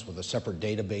license with a separate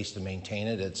database to maintain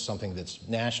it. It's something that's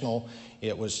national.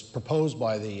 It was proposed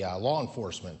by the law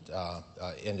enforcement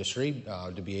industry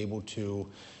to be able to,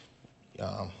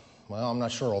 I'm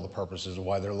not sure all the purposes of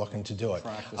why they're looking to do it.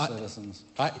 Track the citizens.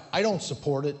 I don't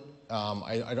support it.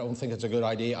 I don't think it's a good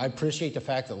idea. I appreciate the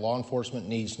fact that law enforcement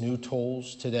needs new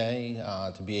tools today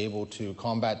to be able to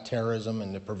combat terrorism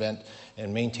and to prevent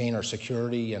and maintain our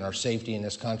security and our safety in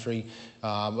this country.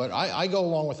 But I go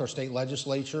along with our state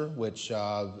legislature, which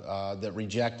that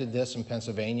rejected this in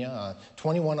Pennsylvania.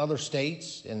 21 other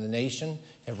states in the nation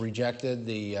have rejected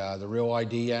the Real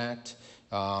ID Act,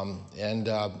 and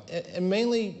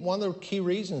mainly one of the key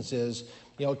reasons is,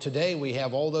 today we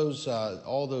have all those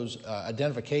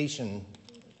identification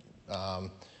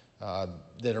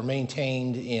that are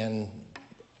maintained in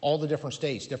all the different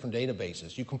states, different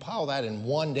databases. You compile that in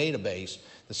one database,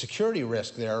 the security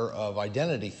risk there of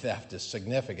identity theft is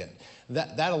significant.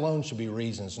 That alone should be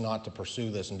reasons not to pursue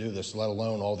this and do this, let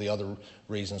alone all the other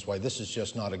reasons why this is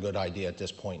just not a good idea at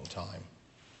this point in time.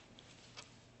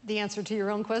 The answer to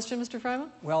your own question, Mr. Fryman?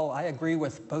 Well, I agree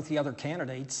with both the other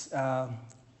candidates.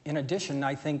 In addition,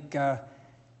 I think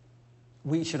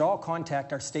we should all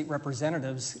contact our state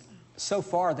representatives. So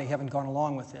far, they haven't gone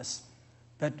along with this.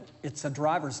 but it's a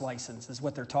driver's license is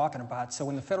what they're talking about. So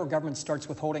when the federal government starts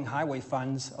withholding highway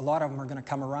funds, a lot of them are going to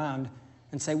come around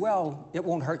and say, well, it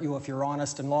won't hurt you if you're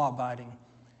honest and law-abiding.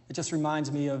 It just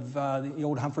reminds me of the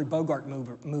old Humphrey Bogart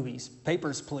movies,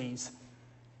 Papers, Please.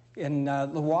 In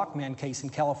the Walkman case in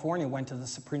California went to the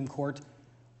Supreme Court,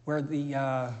 where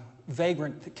the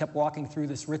vagrant kept walking through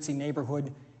this ritzy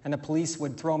neighborhood, and the police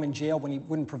would throw him in jail when he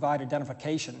wouldn't provide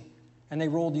identification. And they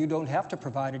ruled you don't have to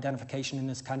provide identification in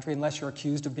this country unless you're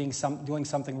accused of doing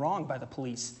something wrong by the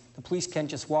police. The police can't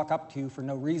just walk up to you for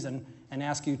no reason and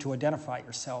ask you to identify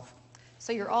yourself.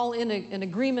 So you're all in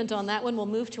agreement on that one. We'll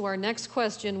move to our next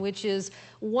question, which is,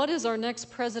 what is our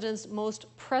next president's most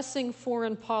pressing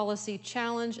foreign policy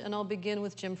challenge? And I'll begin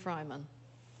with Jim Fryman.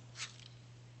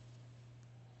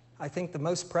 I think the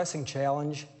most pressing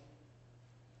challenge,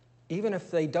 even if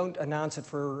they don't announce it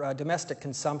for domestic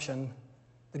consumption,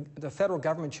 the federal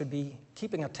government should be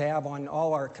keeping a tab on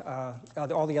all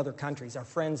the other countries, our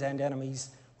friends and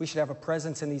enemies. We should have a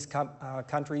presence in these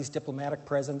countries, diplomatic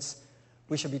presence.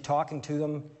 We should be talking to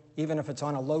them, even if it's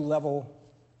on a low-level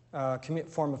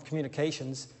form of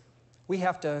communications. We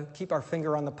have to keep our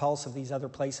finger on the pulse of these other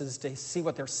places to see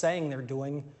what they're saying they're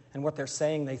doing and what they're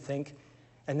saying they think,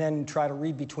 and then try to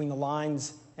read between the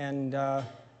lines and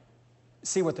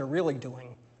see what they're really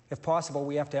doing. If possible,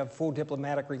 we have to have full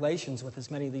diplomatic relations with as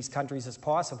many of these countries as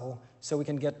possible so we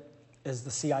can get, as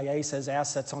the CIA says,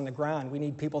 assets on the ground. We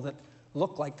need people that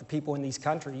look like the people in these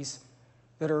countries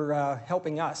that are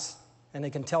helping us, and they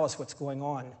can tell us what's going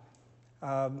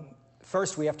on.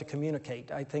 First, we have to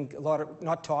communicate. I think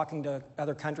not talking to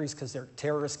other countries because they're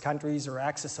terrorist countries or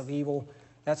axis of evil,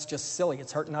 that's just silly.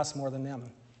 It's hurting us more than them.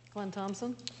 Glenn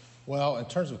Thompson? Well, in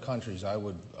terms of countries, I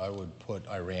would put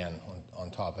Iran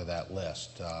on top of that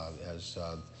list as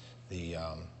the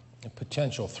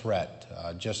potential threat,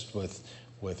 just with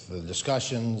the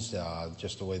discussions,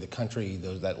 just the way the country,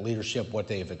 that leadership, what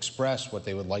they have expressed, what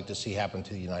they would like to see happen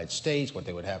to the United States, what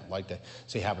they would like to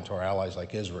see happen to our allies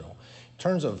like Israel. In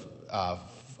terms of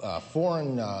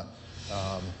foreign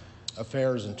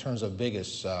affairs, in terms of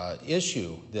biggest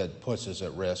issue that puts us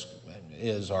at risk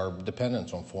is our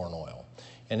dependence on foreign oil.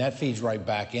 And that feeds right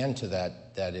back into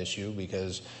that issue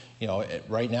because,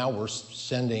 right now we're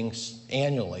sending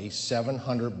annually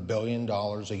 $700 billion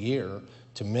a year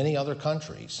to many other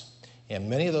countries. And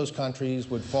many of those countries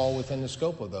would fall within the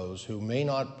scope of those who may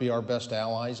not be our best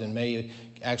allies and may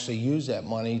actually use that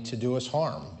money to do us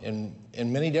harm in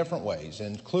many different ways,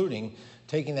 including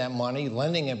taking that money,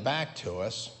 lending it back to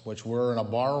us, which we're in a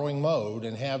borrowing mode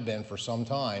and have been for some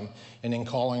time, and then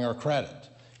calling our credit.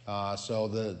 So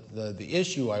the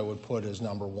issue I would put as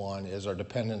number one is our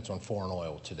dependence on foreign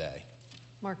oil today.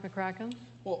 Mark McCracken?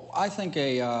 Well, I think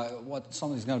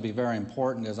something's going to be very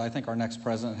important is I think our next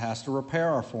president has to repair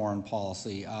our foreign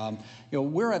policy.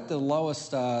 We're at the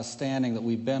lowest standing that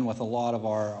we've been with a lot of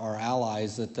our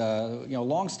allies that,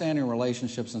 long-standing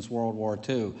relationships since World War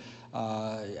II.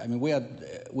 I mean,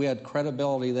 we had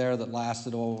credibility there that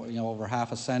lasted over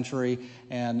half a century,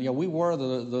 and we were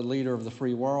the leader of the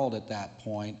free world at that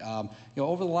point.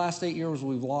 Over the last 8 years,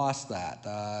 we've lost that.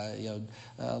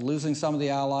 Losing some of the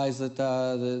allies that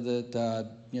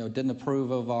didn't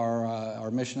approve of our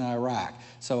mission in Iraq.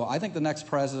 So I think the next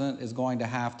president is going to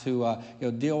have to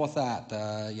deal with that.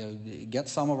 Get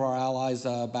some of our allies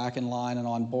back in line and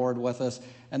on board with us.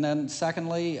 And then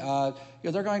secondly,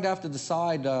 they're going to have to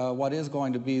decide what is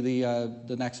going to be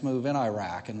the next move in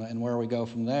Iraq and where we go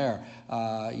from there.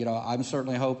 I'm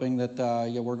certainly hoping that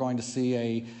we're going to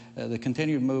see the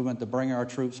continued movement to bring our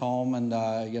troops home and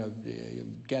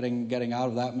getting out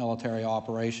of that military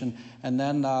operation, and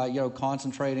then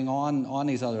concentrating on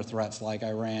these other threats like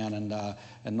Iran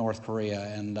and North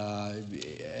Korea.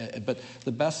 But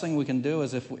the best thing we can do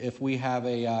is if we have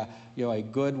a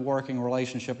good working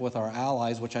relationship with our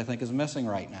allies, which I think is missing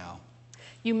right now.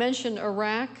 You mentioned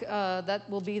Iraq. That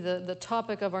will be the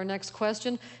topic of our next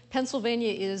question.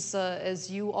 Pennsylvania is,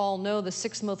 as you all know, the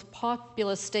 6th most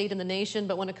populous state in the nation,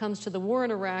 but when it comes to the war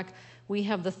in Iraq, we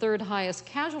have the 3rd highest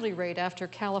casualty rate after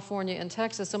California and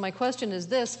Texas. So my question is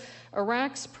this.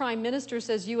 Iraq's prime minister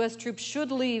says U.S. troops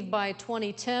should leave by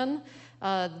 2010.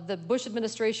 The Bush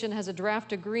administration has a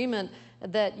draft agreement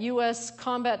that U.S.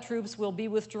 combat troops will be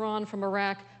withdrawn from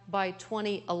Iraq by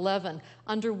 2011.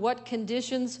 Under what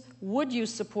conditions would you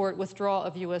support withdrawal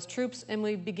of U.S. troops? And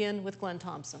we begin with Glenn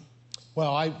Thompson.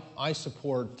 Well, I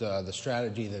support the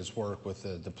strategy that's worked with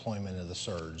the deployment of the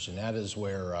surge, and that is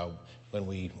where when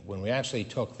we actually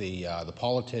took the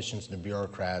politicians and the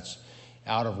bureaucrats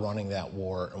out of running that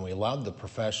war, and we allowed the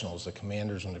professionals, the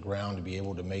commanders on the ground, to be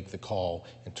able to make the call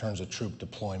in terms of troop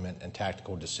deployment and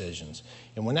tactical decisions.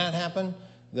 And when that happened,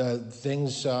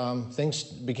 things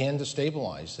began to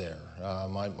stabilize there.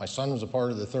 My son was a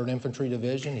part of the 3rd Infantry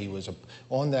Division. He was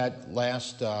on that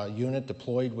last unit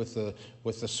deployed with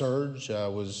the surge,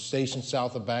 was stationed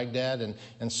south of Baghdad,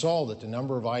 and saw that the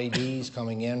number of IEDs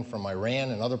coming in from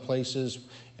Iran and other places,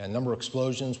 and number of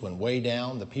explosions went way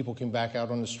down. The people came back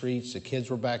out on the streets. The kids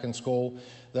were back in school.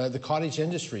 The cottage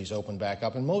industries opened back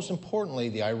up. And most importantly,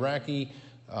 the Iraqi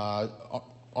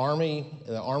Army,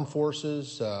 the armed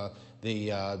forces,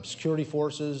 the security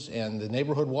forces, and the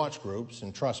neighborhood watch groups,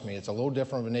 and trust me, it's a little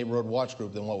different of a neighborhood watch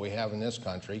group than what we have in this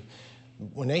country.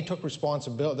 When they took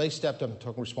responsibility, they stepped up and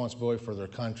took responsibility for their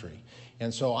country.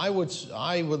 And so I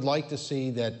would like to see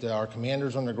that our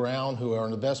commanders on the ground, who are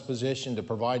in the best position to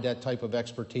provide that type of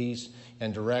expertise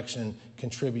and direction,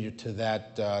 contribute to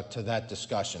that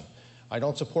discussion. I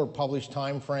don't support published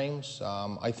time frames.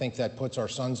 I think that puts our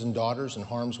sons and daughters in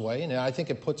harm's way, and I think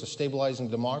it puts a stabilizing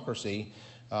democracy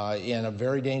in a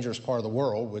very dangerous part of the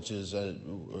world, which is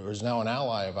now an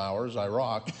ally of ours,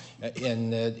 Iraq,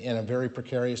 in a very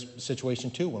precarious situation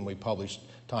too when we publish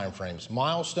time frames.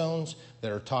 Milestones that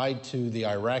are tied to the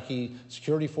Iraqi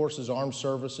security forces, armed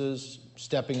services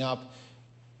stepping up,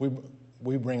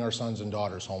 we bring our sons and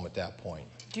daughters home at that point.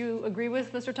 Do you agree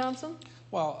with Mr. Thompson?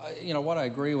 Well, what I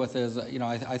agree with is,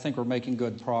 I think we're making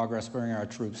good progress bringing our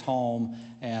troops home,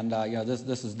 and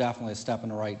this is definitely a step in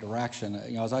the right direction.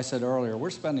 As I said earlier, we're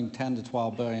spending $10 to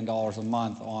 $12 billion a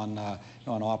month on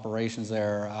operations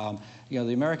there.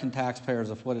 The American taxpayers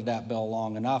have footed that bill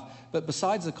long enough. But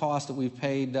besides the cost that we've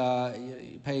paid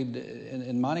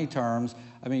in money terms,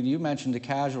 I mean, you mentioned the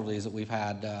casualties that we've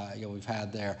had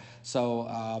there. So,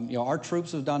 our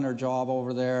troops have done their job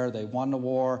over there. They've won the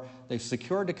war. They've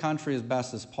secured the country as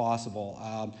best as possible.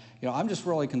 I'm just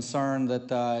really concerned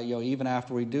that, even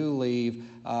after we do leave,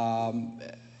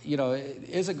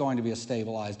 is it going to be a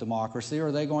stabilized democracy, or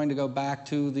are they going to go back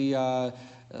to the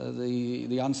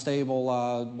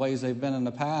unstable ways they've been in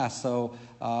the past? So,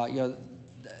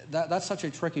 that's such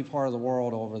a tricky part of the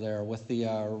world over there with the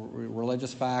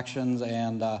religious factions,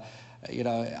 and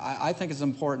I think it's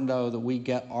important, though, that we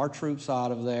get our troops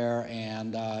out of there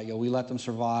and we let them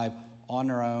survive on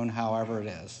their own, however it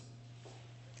is.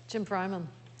 Jim Fryman.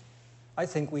 I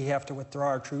think we have to withdraw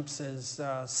our troops as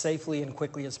safely and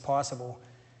quickly as possible.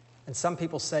 And some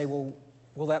people say, well,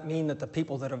 will that mean that the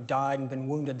people that have died and been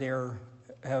wounded there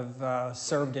have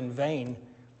served in vain?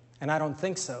 And I don't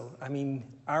think so. I mean,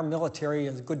 our military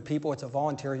is good people. It's a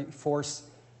voluntary force.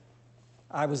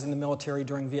 I was in the military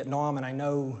during Vietnam, and I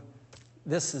know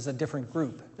this is a different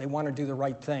group. They want to do the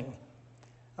right thing.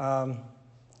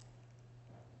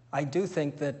 I do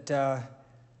think that our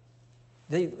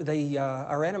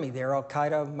enemy there,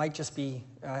 Al-Qaeda, might just be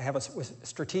have a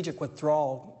strategic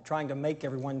withdrawal, trying to make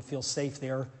everyone feel safe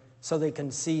there so they can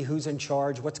see who's in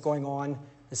charge, what's going on.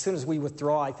 As soon as we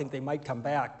withdraw, I think they might come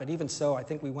back. But even so, I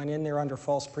think we went in there under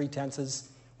false pretenses.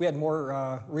 We had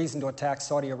more reason to attack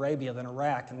Saudi Arabia than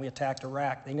Iraq, and we attacked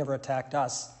Iraq. They never attacked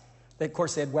us. Of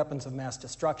course, they had weapons of mass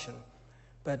destruction.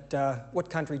 But what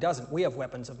country doesn't? We have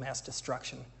weapons of mass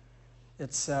destruction.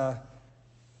 It's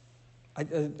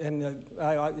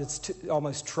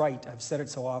almost trite. I've said it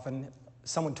so often.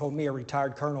 Someone told me, a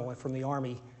retired colonel from the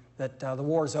Army, that the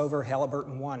war's over,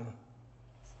 Halliburton won.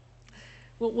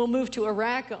 We'll move to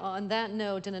Iraq on that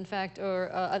note, and in fact, or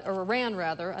Iran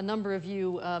rather. A number of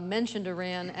you mentioned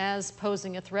Iran as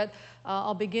posing a threat.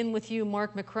 I'll begin with you,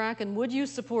 Mark McCracken. Would you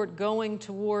support going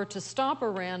to war to stop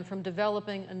Iran from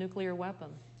developing a nuclear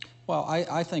weapon? Well,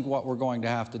 I think what we're going to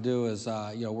have to do is,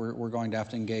 we're going to have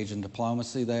to engage in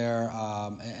diplomacy there.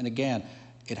 And again,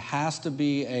 it has to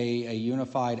be a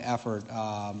unified effort,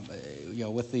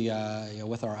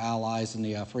 with our allies in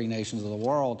the free nations of the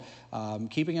world,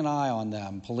 keeping an eye on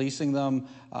them, policing them,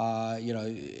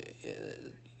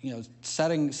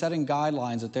 setting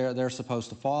guidelines that they're supposed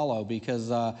to follow, because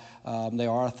they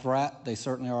are a threat. They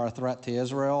certainly are a threat to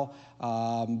Israel.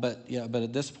 But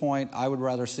at this point, I would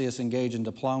rather see us engage in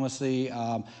diplomacy.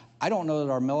 I don't know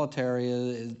that our military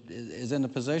is in a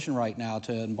position right now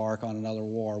to embark on another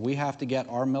war. We have to get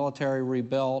our military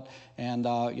rebuilt, and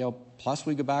plus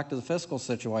we go back to the fiscal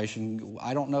situation.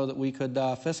 I don't know that we could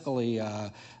fiscally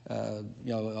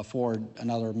afford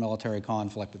another military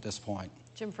conflict at this point.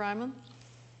 Jim Fryman?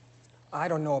 I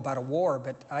don't know about a war,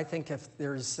 but I think if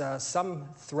there's some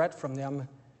threat from them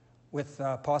with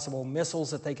possible missiles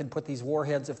that they can put these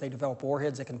warheads, if they develop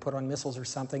warheads they can put on missiles or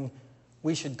something,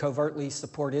 we should covertly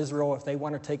support Israel if they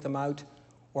want to take them out,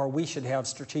 or we should have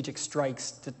strategic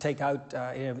strikes to take out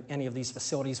any of these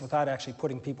facilities without actually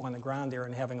putting people on the ground there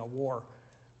and having a war.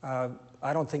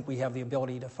 I don't think we have the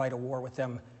ability to fight a war with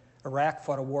them. Iraq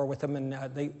fought a war with them, and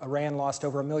Iran lost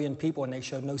over 1 million people, and they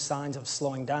showed no signs of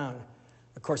slowing down.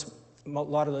 Of course, a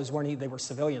lot of those they were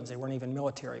civilians, they weren't even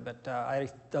military, but I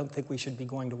don't think we should be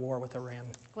going to war with Iran.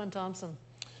 Glenn Thompson.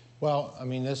 Well, I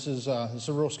mean, this is a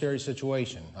real scary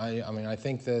situation. I mean, I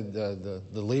think that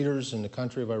the leaders in the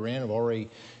country of Iran have already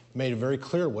made it very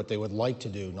clear what they would like to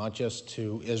do, not just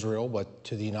to Israel, but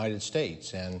to the United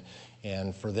States.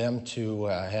 And for them to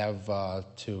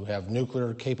have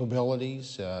nuclear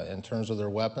capabilities in terms of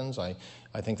their weapons, I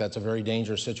think that's a very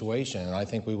dangerous situation. And I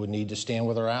think we would need to stand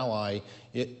with our ally,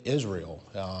 Israel,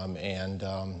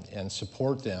 and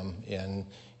support them in,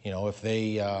 if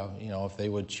they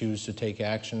would choose to take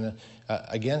action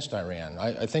against Iran.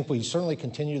 I think we certainly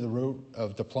continue the route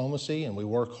of diplomacy, and we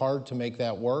work hard to make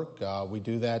that work. We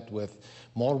do that with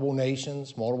multiple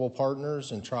nations, multiple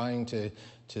partners, and trying to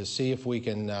see if we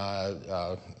can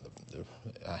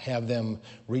have them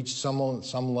reach some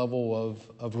level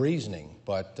of reasoning.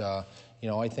 But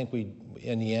I think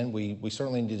in the end, we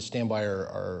certainly need to stand by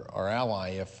our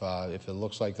ally if it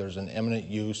looks like there's an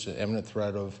imminent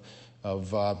threat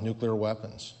of nuclear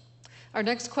weapons. Our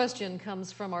next question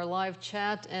comes from our live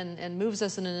chat and moves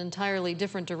us in an entirely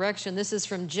different direction. This is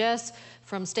from Jess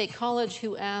from State College,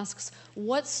 who asks,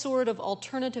 what sort of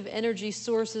alternative energy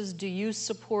sources do you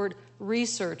support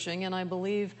researching? And I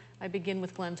believe I begin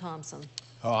with Glenn Thompson.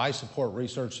 Oh, I support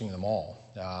researching them all.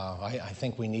 I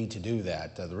think we need to do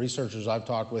that. The researchers I've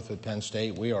talked with at Penn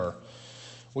State, we are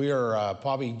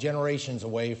probably generations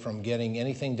away from getting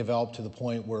anything developed to the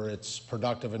point where it's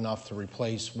productive enough to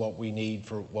replace what we need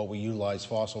for what we utilize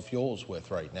fossil fuels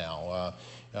with right now.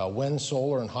 Wind,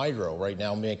 solar, and hydro right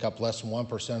now make up less than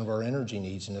 1% of our energy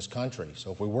needs in this country.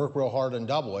 So if we work real hard and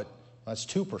double it, that's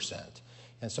 2%.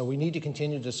 And so we need to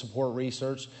continue to support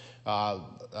research. Talking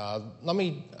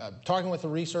with the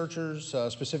researchers,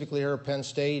 specifically here at Penn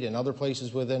State and other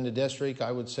places within the district,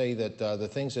 I would say that the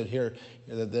things that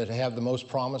have the most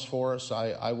promise for us,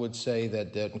 I would say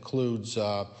that includes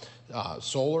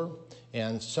solar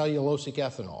and cellulosic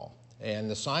ethanol. And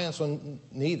the science on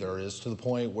neither is to the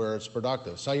point where it's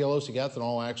productive. Cellulosic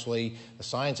ethanol, actually, the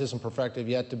science isn't perfected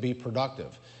yet to be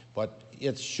productive. But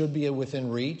it should be within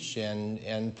reach, and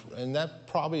that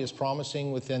probably is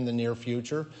promising within the near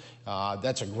future.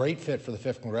 That's a great fit for the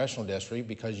 5th Congressional District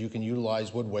because you can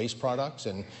utilize wood waste products,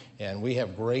 and we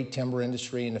have great timber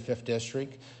industry in the 5th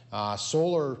District.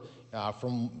 Solar,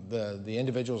 from the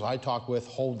individuals I talk with,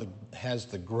 has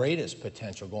the greatest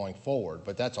potential going forward,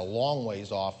 but that's a long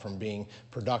ways off from being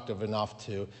productive enough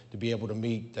to be able to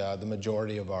meet the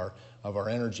majority of our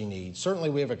energy needs. Certainly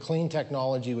we have a clean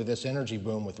technology with this energy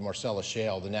boom with the Marcellus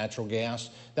Shale, the natural gas.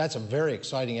 That's a very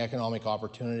exciting economic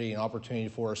opportunity, an opportunity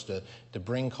for us to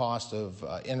bring cost of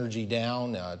energy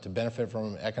down, to benefit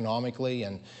from economically,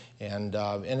 and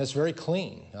it's very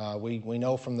clean. We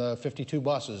know from the 52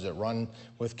 buses that run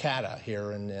with CATA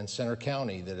here in Center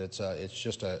County that it's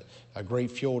just a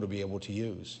great fuel to be able to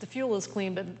use. The fuel is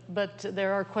clean, but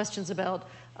there are questions about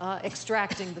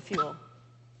extracting the fuel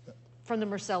from the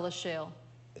Marcellus Shale.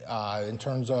 In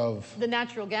terms of? The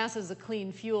natural gas is a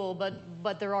clean fuel,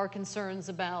 but there are concerns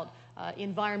about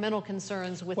environmental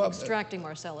concerns with extracting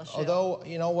Marcellus Shale. Although,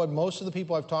 you know what, most of the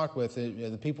people I've talked with,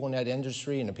 the people in that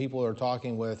industry and the people who are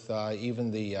talking with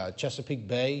even the Chesapeake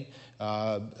Bay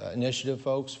initiative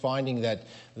folks, finding that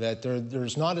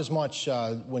there's not as much,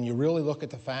 when you really look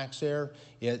at the facts there,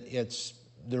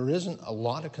 there isn't a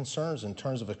lot of concerns in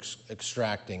terms of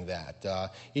extracting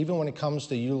that. Even when it comes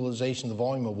to utilization, the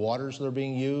volume of waters that are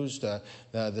being used,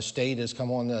 the state has come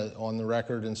on the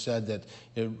record and said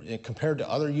that compared to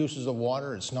other uses of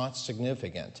water, it's not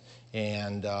significant.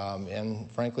 And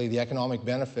frankly, the economic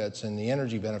benefits and the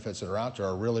energy benefits that are out there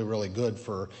are really, really good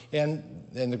for. And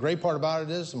the great part about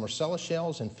it is the Marcellus Shale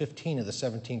is in 15 of the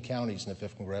 17 counties in the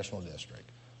 5th Congressional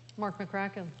District. Mark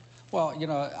McCracken. Well, you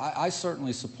know, I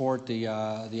certainly support the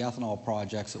ethanol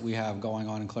projects that we have going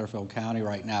on in Clearfield County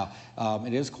right now.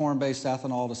 It is corn-based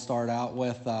ethanol to start out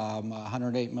with,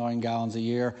 108 million gallons a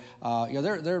year. You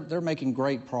know, they're making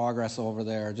great progress over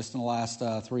there. Just in the last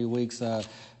 3 weeks,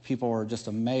 people were just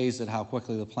amazed at how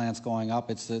quickly the plant's going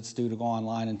up. It's due to go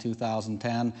online in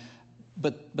 2010.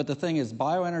 But the thing is,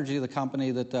 Bioenergy, the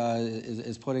company that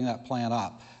is putting that plant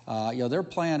up, Their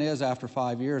plan is after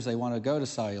 5 years they want to go to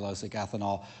cellulosic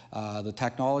ethanol. The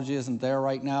technology isn't there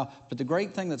right now, but the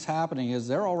great thing that's happening is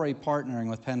they're already partnering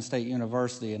with Penn State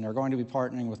University, and they're going to be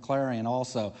partnering with Clarion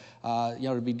also,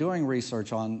 to be doing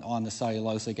research on the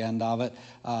cellulosic end of it,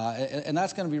 and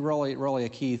that's going to be really a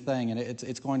key thing, and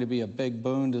it's going to be a big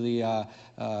boon to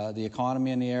the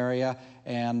economy in the area.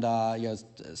 And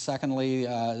secondly,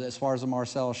 as far as the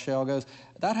Marcellus Shale goes,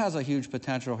 that has a huge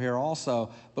potential here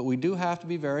also, but we do have to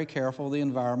be very careful of the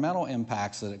environmental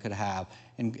impacts that it could have.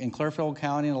 In Clearfield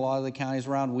County and a lot of the counties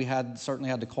around, we certainly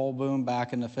had the coal boom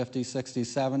back in the 50s, 60s,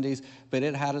 70s, but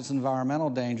it had its environmental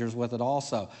dangers with it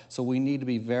also. So we need to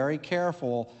be very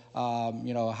careful,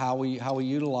 how we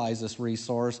utilize this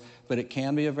resource, but it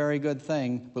can be a very good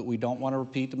thing, but we don't want to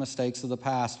repeat the mistakes of the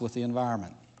past with the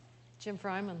environment. Jim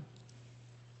Fryman.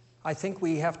 I think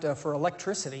we have to, for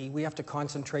electricity, we have to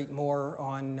concentrate more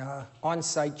on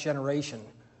on-site generation.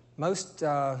 Most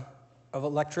of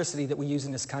electricity that we use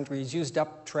in this country is used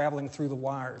up traveling through the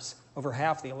wires. Over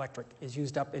half the electric is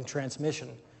used up in transmission.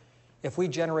 If we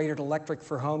generated electric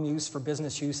for home use, for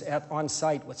business use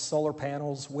on-site with solar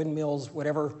panels, windmills,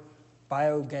 whatever,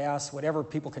 biogas, whatever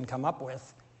people can come up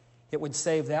with, it would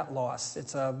save that loss.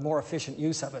 It's a more efficient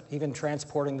use of it, even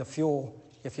transporting the fuel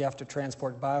if you have to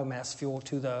transport biomass fuel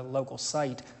to the local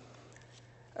site.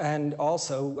 And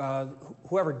also,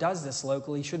 whoever does this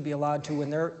locally should be allowed to,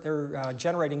 when they're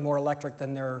generating more electric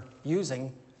than they're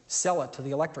using, sell it to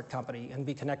the electric company and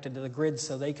be connected to the grid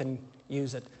so they can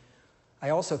use it.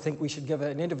 I also think we should give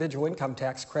an individual income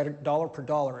tax credit dollar per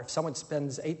dollar. If someone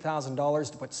spends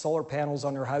 $8,000 to put solar panels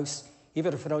on their house,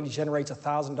 even if it only generates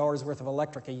 $1,000 worth of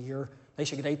electric a year, they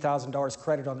should get $8,000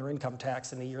 credit on their income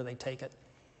tax in the year they take it.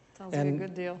 Sounds like a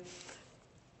good deal.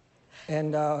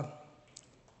 And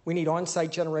we need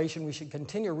on-site generation. We should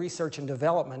continue research and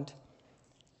development.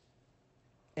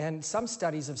 And some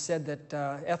studies have said that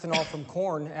ethanol from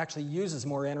corn actually uses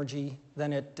more energy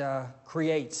than it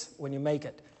creates when you make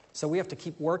it. So we have to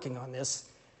keep working on this.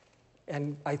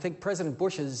 And I think President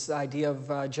Bush's idea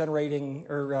of generating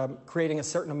or creating a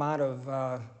certain amount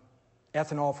of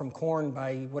ethanol from corn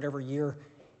by whatever year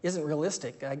isn't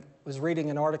realistic. I was reading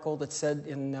an article that said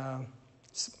in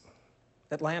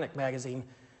Atlantic magazine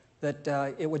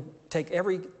that it would take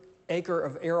every acre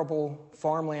of arable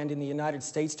farmland in the United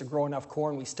States to grow enough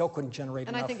corn. We still couldn't generate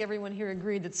enough. And I think everyone here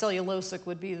agreed that cellulosic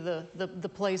would be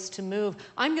the place to move.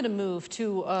 I'm going to move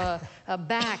to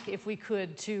back, if we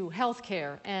could, to health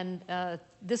care. And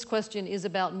this question is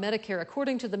about Medicare.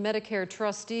 According to the Medicare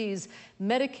trustees,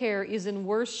 Medicare is in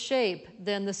worse shape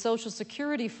than the Social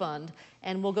Security Fund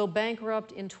and will go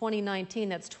bankrupt in 2019.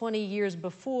 That's 20 years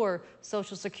before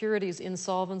Social Security's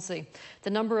insolvency. The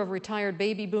number of retired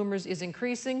baby boomers is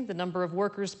increasing. The number of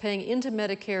workers paying into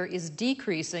Medicare is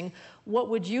decreasing. What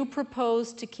would you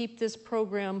propose to keep this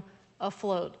program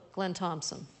afloat? Glenn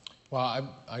Thompson.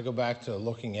 Well, I go back to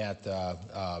looking at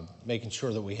making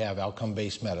sure that we have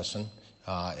outcome-based medicine,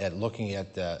 at looking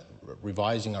at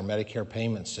revising our Medicare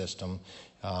payment system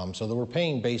so that we're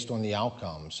paying based on the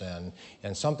outcomes,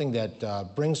 and something that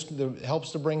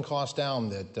helps to bring costs down,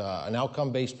 that an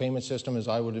outcome-based payment system, as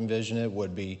I would envision it,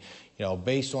 would be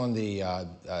based on the,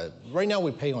 right now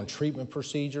we pay on treatment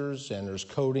procedures, and there's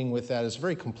coding with that. It's a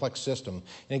very complex system,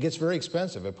 and it gets very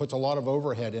expensive. It puts a lot of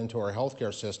overhead into our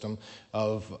healthcare system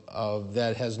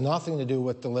that has nothing to do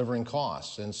with delivering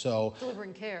costs. And so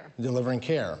delivering care. Delivering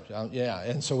care, yeah.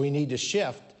 And so we need to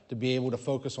shift to be able to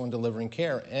focus on delivering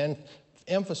care and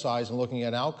emphasize on looking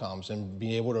at outcomes and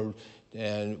be able to,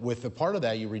 and with the part of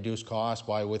that you reduce costs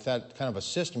by, with that kind of a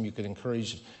system, you could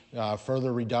encourage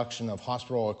further reduction of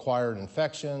hospital-acquired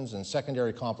infections and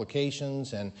secondary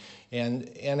complications. And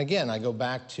again, I go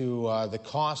back to the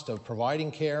cost of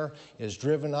providing care is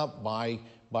driven up by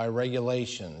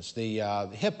regulations. The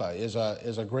HIPAA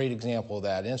is a great example of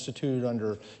that, instituted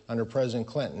under President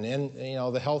Clinton, and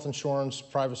the Health Insurance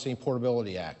Privacy and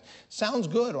Portability Act. Sounds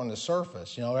good on the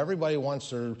surface. Everybody wants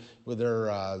their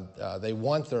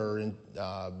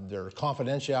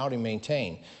confidentiality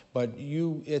maintained, but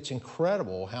it's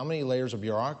incredible how many layers of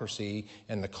bureaucracy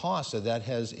and the cost that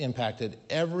has impacted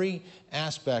every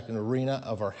aspect and arena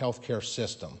of our healthcare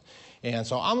system. And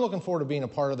so I'm looking forward to being a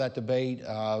part of that debate,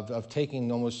 of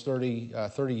taking almost 30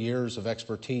 years of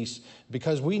expertise,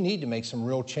 because we need to make some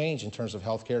real change in terms of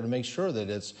healthcare to make sure that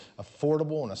it's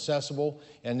affordable and accessible,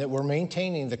 and that we're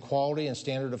maintaining the quality and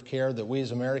standard of care that we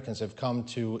as Americans have come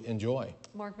to enjoy.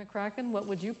 Mark McCracken, what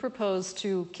would you propose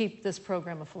to keep this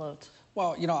program afloat?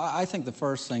 Well, I think the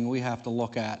first thing we have to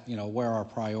look at, where our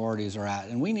priorities are at.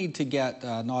 And we need to get,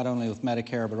 not only with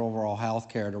Medicare, but overall health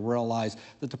care, to realize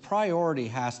that the priority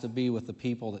has to be with the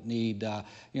people that need,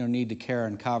 need the care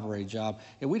and coverage.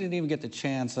 We didn't even get the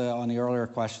chance on the earlier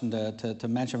question to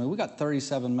mention, we got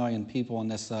 37 million people in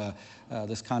this,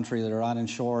 this country that are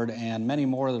uninsured and many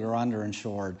more that are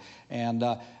underinsured. And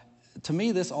to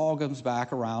me, this all comes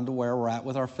back around to where we're at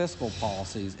with our fiscal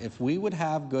policies. If we would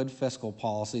have good fiscal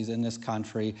policies in this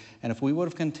country, and if we would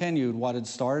have continued what had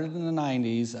started in the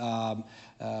 90s,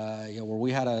 where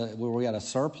we had a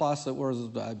surplus that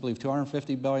was, I believe,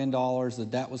 $250 billion, the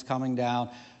debt was coming down.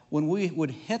 When we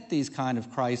would hit these kind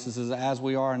of crises, as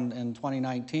we are in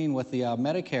 2019 with the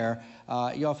Medicare,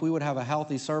 if we would have a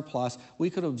healthy surplus, we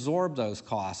could absorb those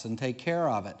costs and take care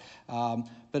of it.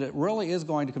 But it really is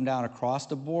going to come down across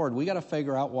the board. We got to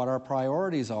figure out what our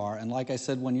priorities are. And like I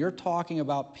said, when you're talking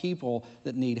about people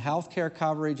that need health care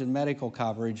coverage and medical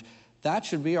coverage, that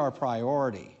should be our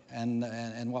priority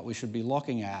and what we should be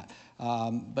looking at.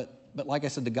 But like I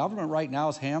said, the government right now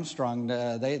is hamstrung.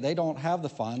 They don't have the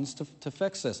funds to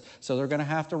fix this. So they're going to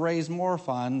have to raise more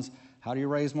funds. How do you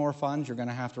raise more funds? You're going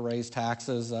to have to raise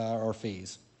taxes or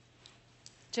fees.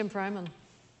 Jim Fryman.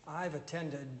 I've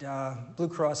attended Blue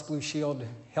Cross Blue Shield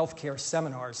healthcare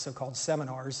seminars, so-called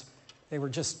seminars. They were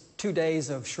just 2 days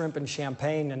of shrimp and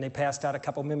champagne, and they passed out a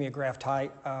couple mimeographed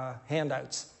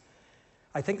handouts.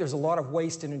 I think there's a lot of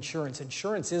waste in insurance.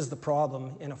 Insurance is the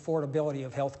problem in affordability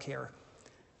of healthcare.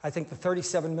 I think the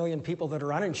 37 million people that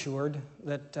are uninsured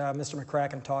that Mr.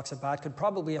 McCracken talks about could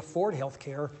probably afford health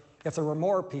care if there were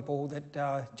more people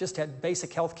that just had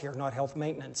basic health care, not health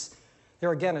maintenance.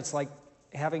 There again, it's like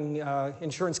having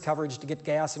insurance coverage to get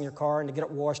gas in your car and to get it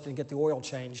washed and get the oil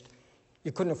changed.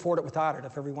 You couldn't afford it without it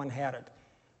if everyone had it.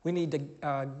 We need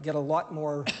to get a lot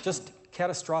more just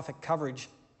catastrophic coverage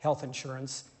health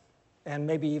insurance and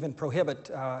maybe even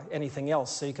prohibit anything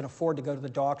else so you can afford to go to the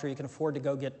doctor, you can afford to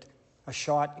go get a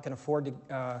shot, you can afford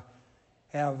to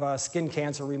have skin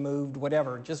cancer removed,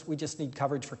 whatever. We just need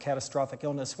coverage for catastrophic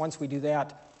illness. Once we do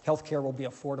that, health care will be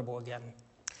affordable again.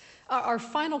 Our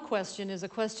final question is a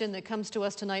question that comes to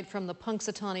us tonight from the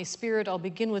Punxsutawney Spirit. I'll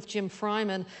begin with Jim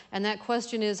Fryman, and that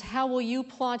question is, how will you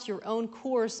plot your own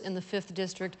course in the 5th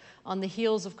District on the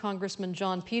heels of Congressman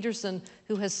John Peterson,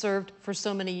 who has served for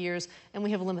so many years, and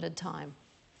we have limited time?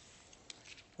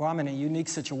 Well, I'm in a unique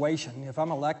situation. If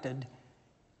I'm elected,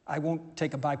 I won't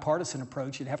take a bipartisan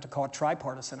approach. You'd have to call it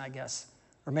tripartisan, I guess,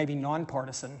 or maybe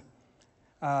nonpartisan.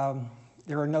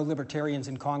 There are no libertarians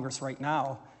in Congress right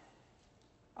now.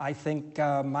 I think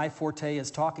my forte is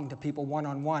talking to people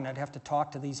one-on-one. I'd have to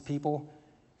talk to these people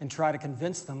and try to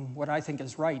convince them what I think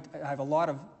is right. I have a lot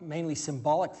of mainly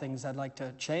symbolic things I'd like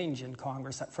to change in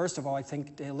Congress. First of all, I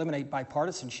think to eliminate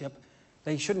bipartisanship,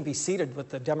 they shouldn't be seated with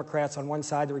the Democrats on one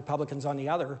side, the Republicans on the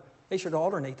other. They should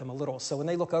alternate them a little. So when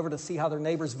they look over to see how their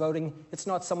neighbor's voting, it's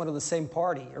not someone of the same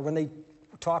party. Or when they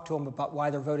talk to them about why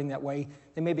they're voting that way,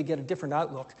 they maybe get a different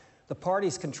outlook. The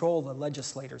parties control the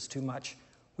legislators too much.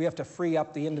 We have to free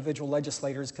up the individual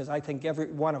legislators because I think every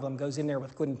one of them goes in there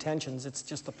with good intentions. It's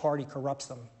just the party corrupts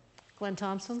them. Glenn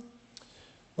Thompson?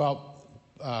 Well,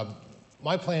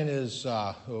 my plan is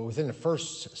within the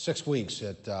first 6 weeks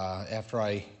after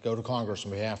I go to Congress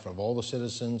on behalf of all the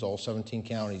citizens, all 17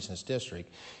 counties in this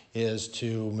district, is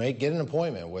to get an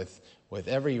appointment with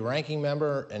every ranking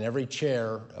member and every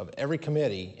chair of every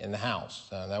committee in the House.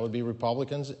 That would be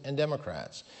Republicans and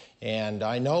Democrats. And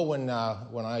I know when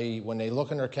they look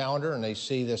in their calendar and they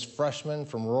see this freshman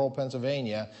from rural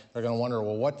Pennsylvania, they're going to wonder,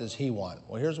 well, what does he want?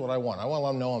 Well, here's what I want. I want to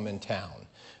let them know I'm in town.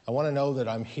 I want to know that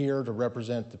I'm here to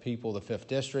represent the people of the 5th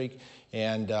District.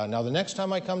 And now the next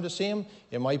time I come to see him,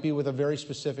 it might be with a very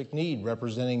specific need,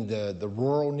 representing the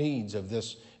rural needs of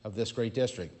this great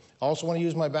district. I also want to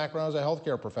use my background as a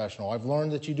healthcare professional. I've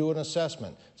learned that you do an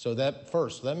assessment. So that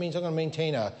means I'm going to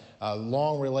maintain a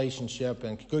long relationship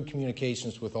and good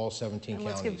communications with all 17 counties.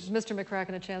 Let's give Mr.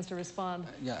 McCracken a chance to respond.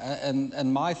 Yeah,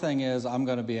 and my thing is I'm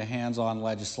going to be a hands-on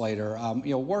legislator,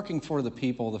 working for the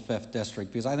people of the 5th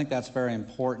District, because I think that's very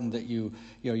important that you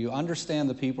understand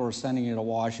the people who are sending you to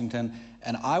Washington.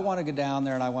 And I want to go down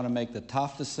there and I want to make the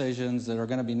tough decisions that are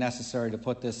going to be necessary to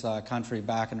put this country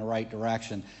back in the right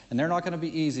direction. And they're not going to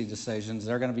be easy decisions.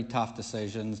 They're going to be tough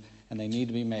decisions, and they need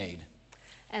to be made.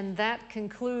 And that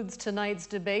concludes tonight's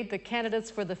debate. The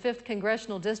candidates for the 5th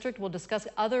Congressional District will discuss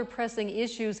other pressing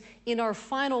issues in our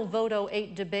final Vote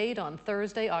 08 debate on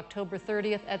Thursday, October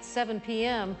 30th at 7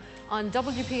 p.m. on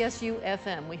WPSU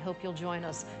FM. We hope you'll join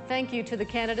us. Thank you to the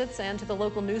candidates and to the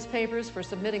local newspapers for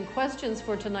submitting questions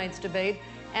for tonight's debate.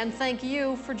 And thank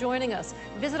you for joining us.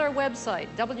 Visit our website,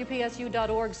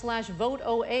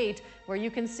 wpsu.org/vote08, where you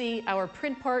can see our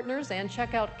print partners and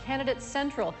check out Candidate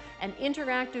Central, an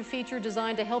interactive feature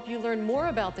designed to help you learn more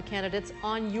about the candidates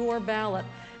on your ballot.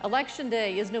 Election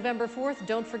Day is November 4th.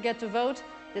 Don't forget to vote.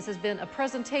 This has been a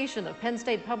presentation of Penn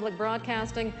State Public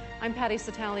Broadcasting. I'm Patty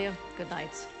Satalia. Good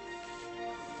night.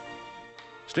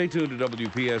 Stay tuned to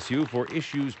WPSU for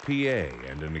Issues PA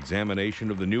and an examination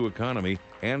of the new economy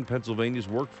and Pennsylvania's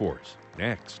workforce.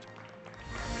 Next.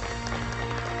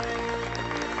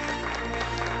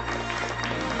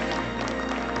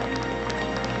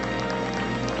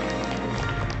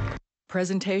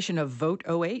 Presentation of Vote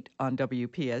 08 on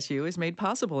WPSU is made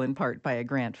possible in part by a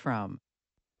grant from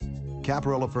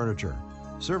Caparilla Furniture,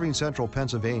 serving central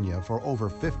Pennsylvania for over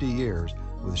 50 years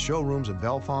with showrooms in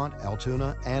Bellefonte,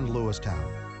 Altoona, and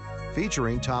Lewistown,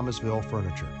 featuring Thomasville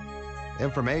furniture.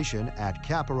 Information at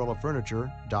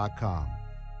caparillafurniture.com.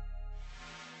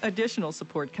 Additional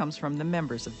support comes from the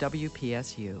members of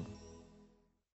WPSU.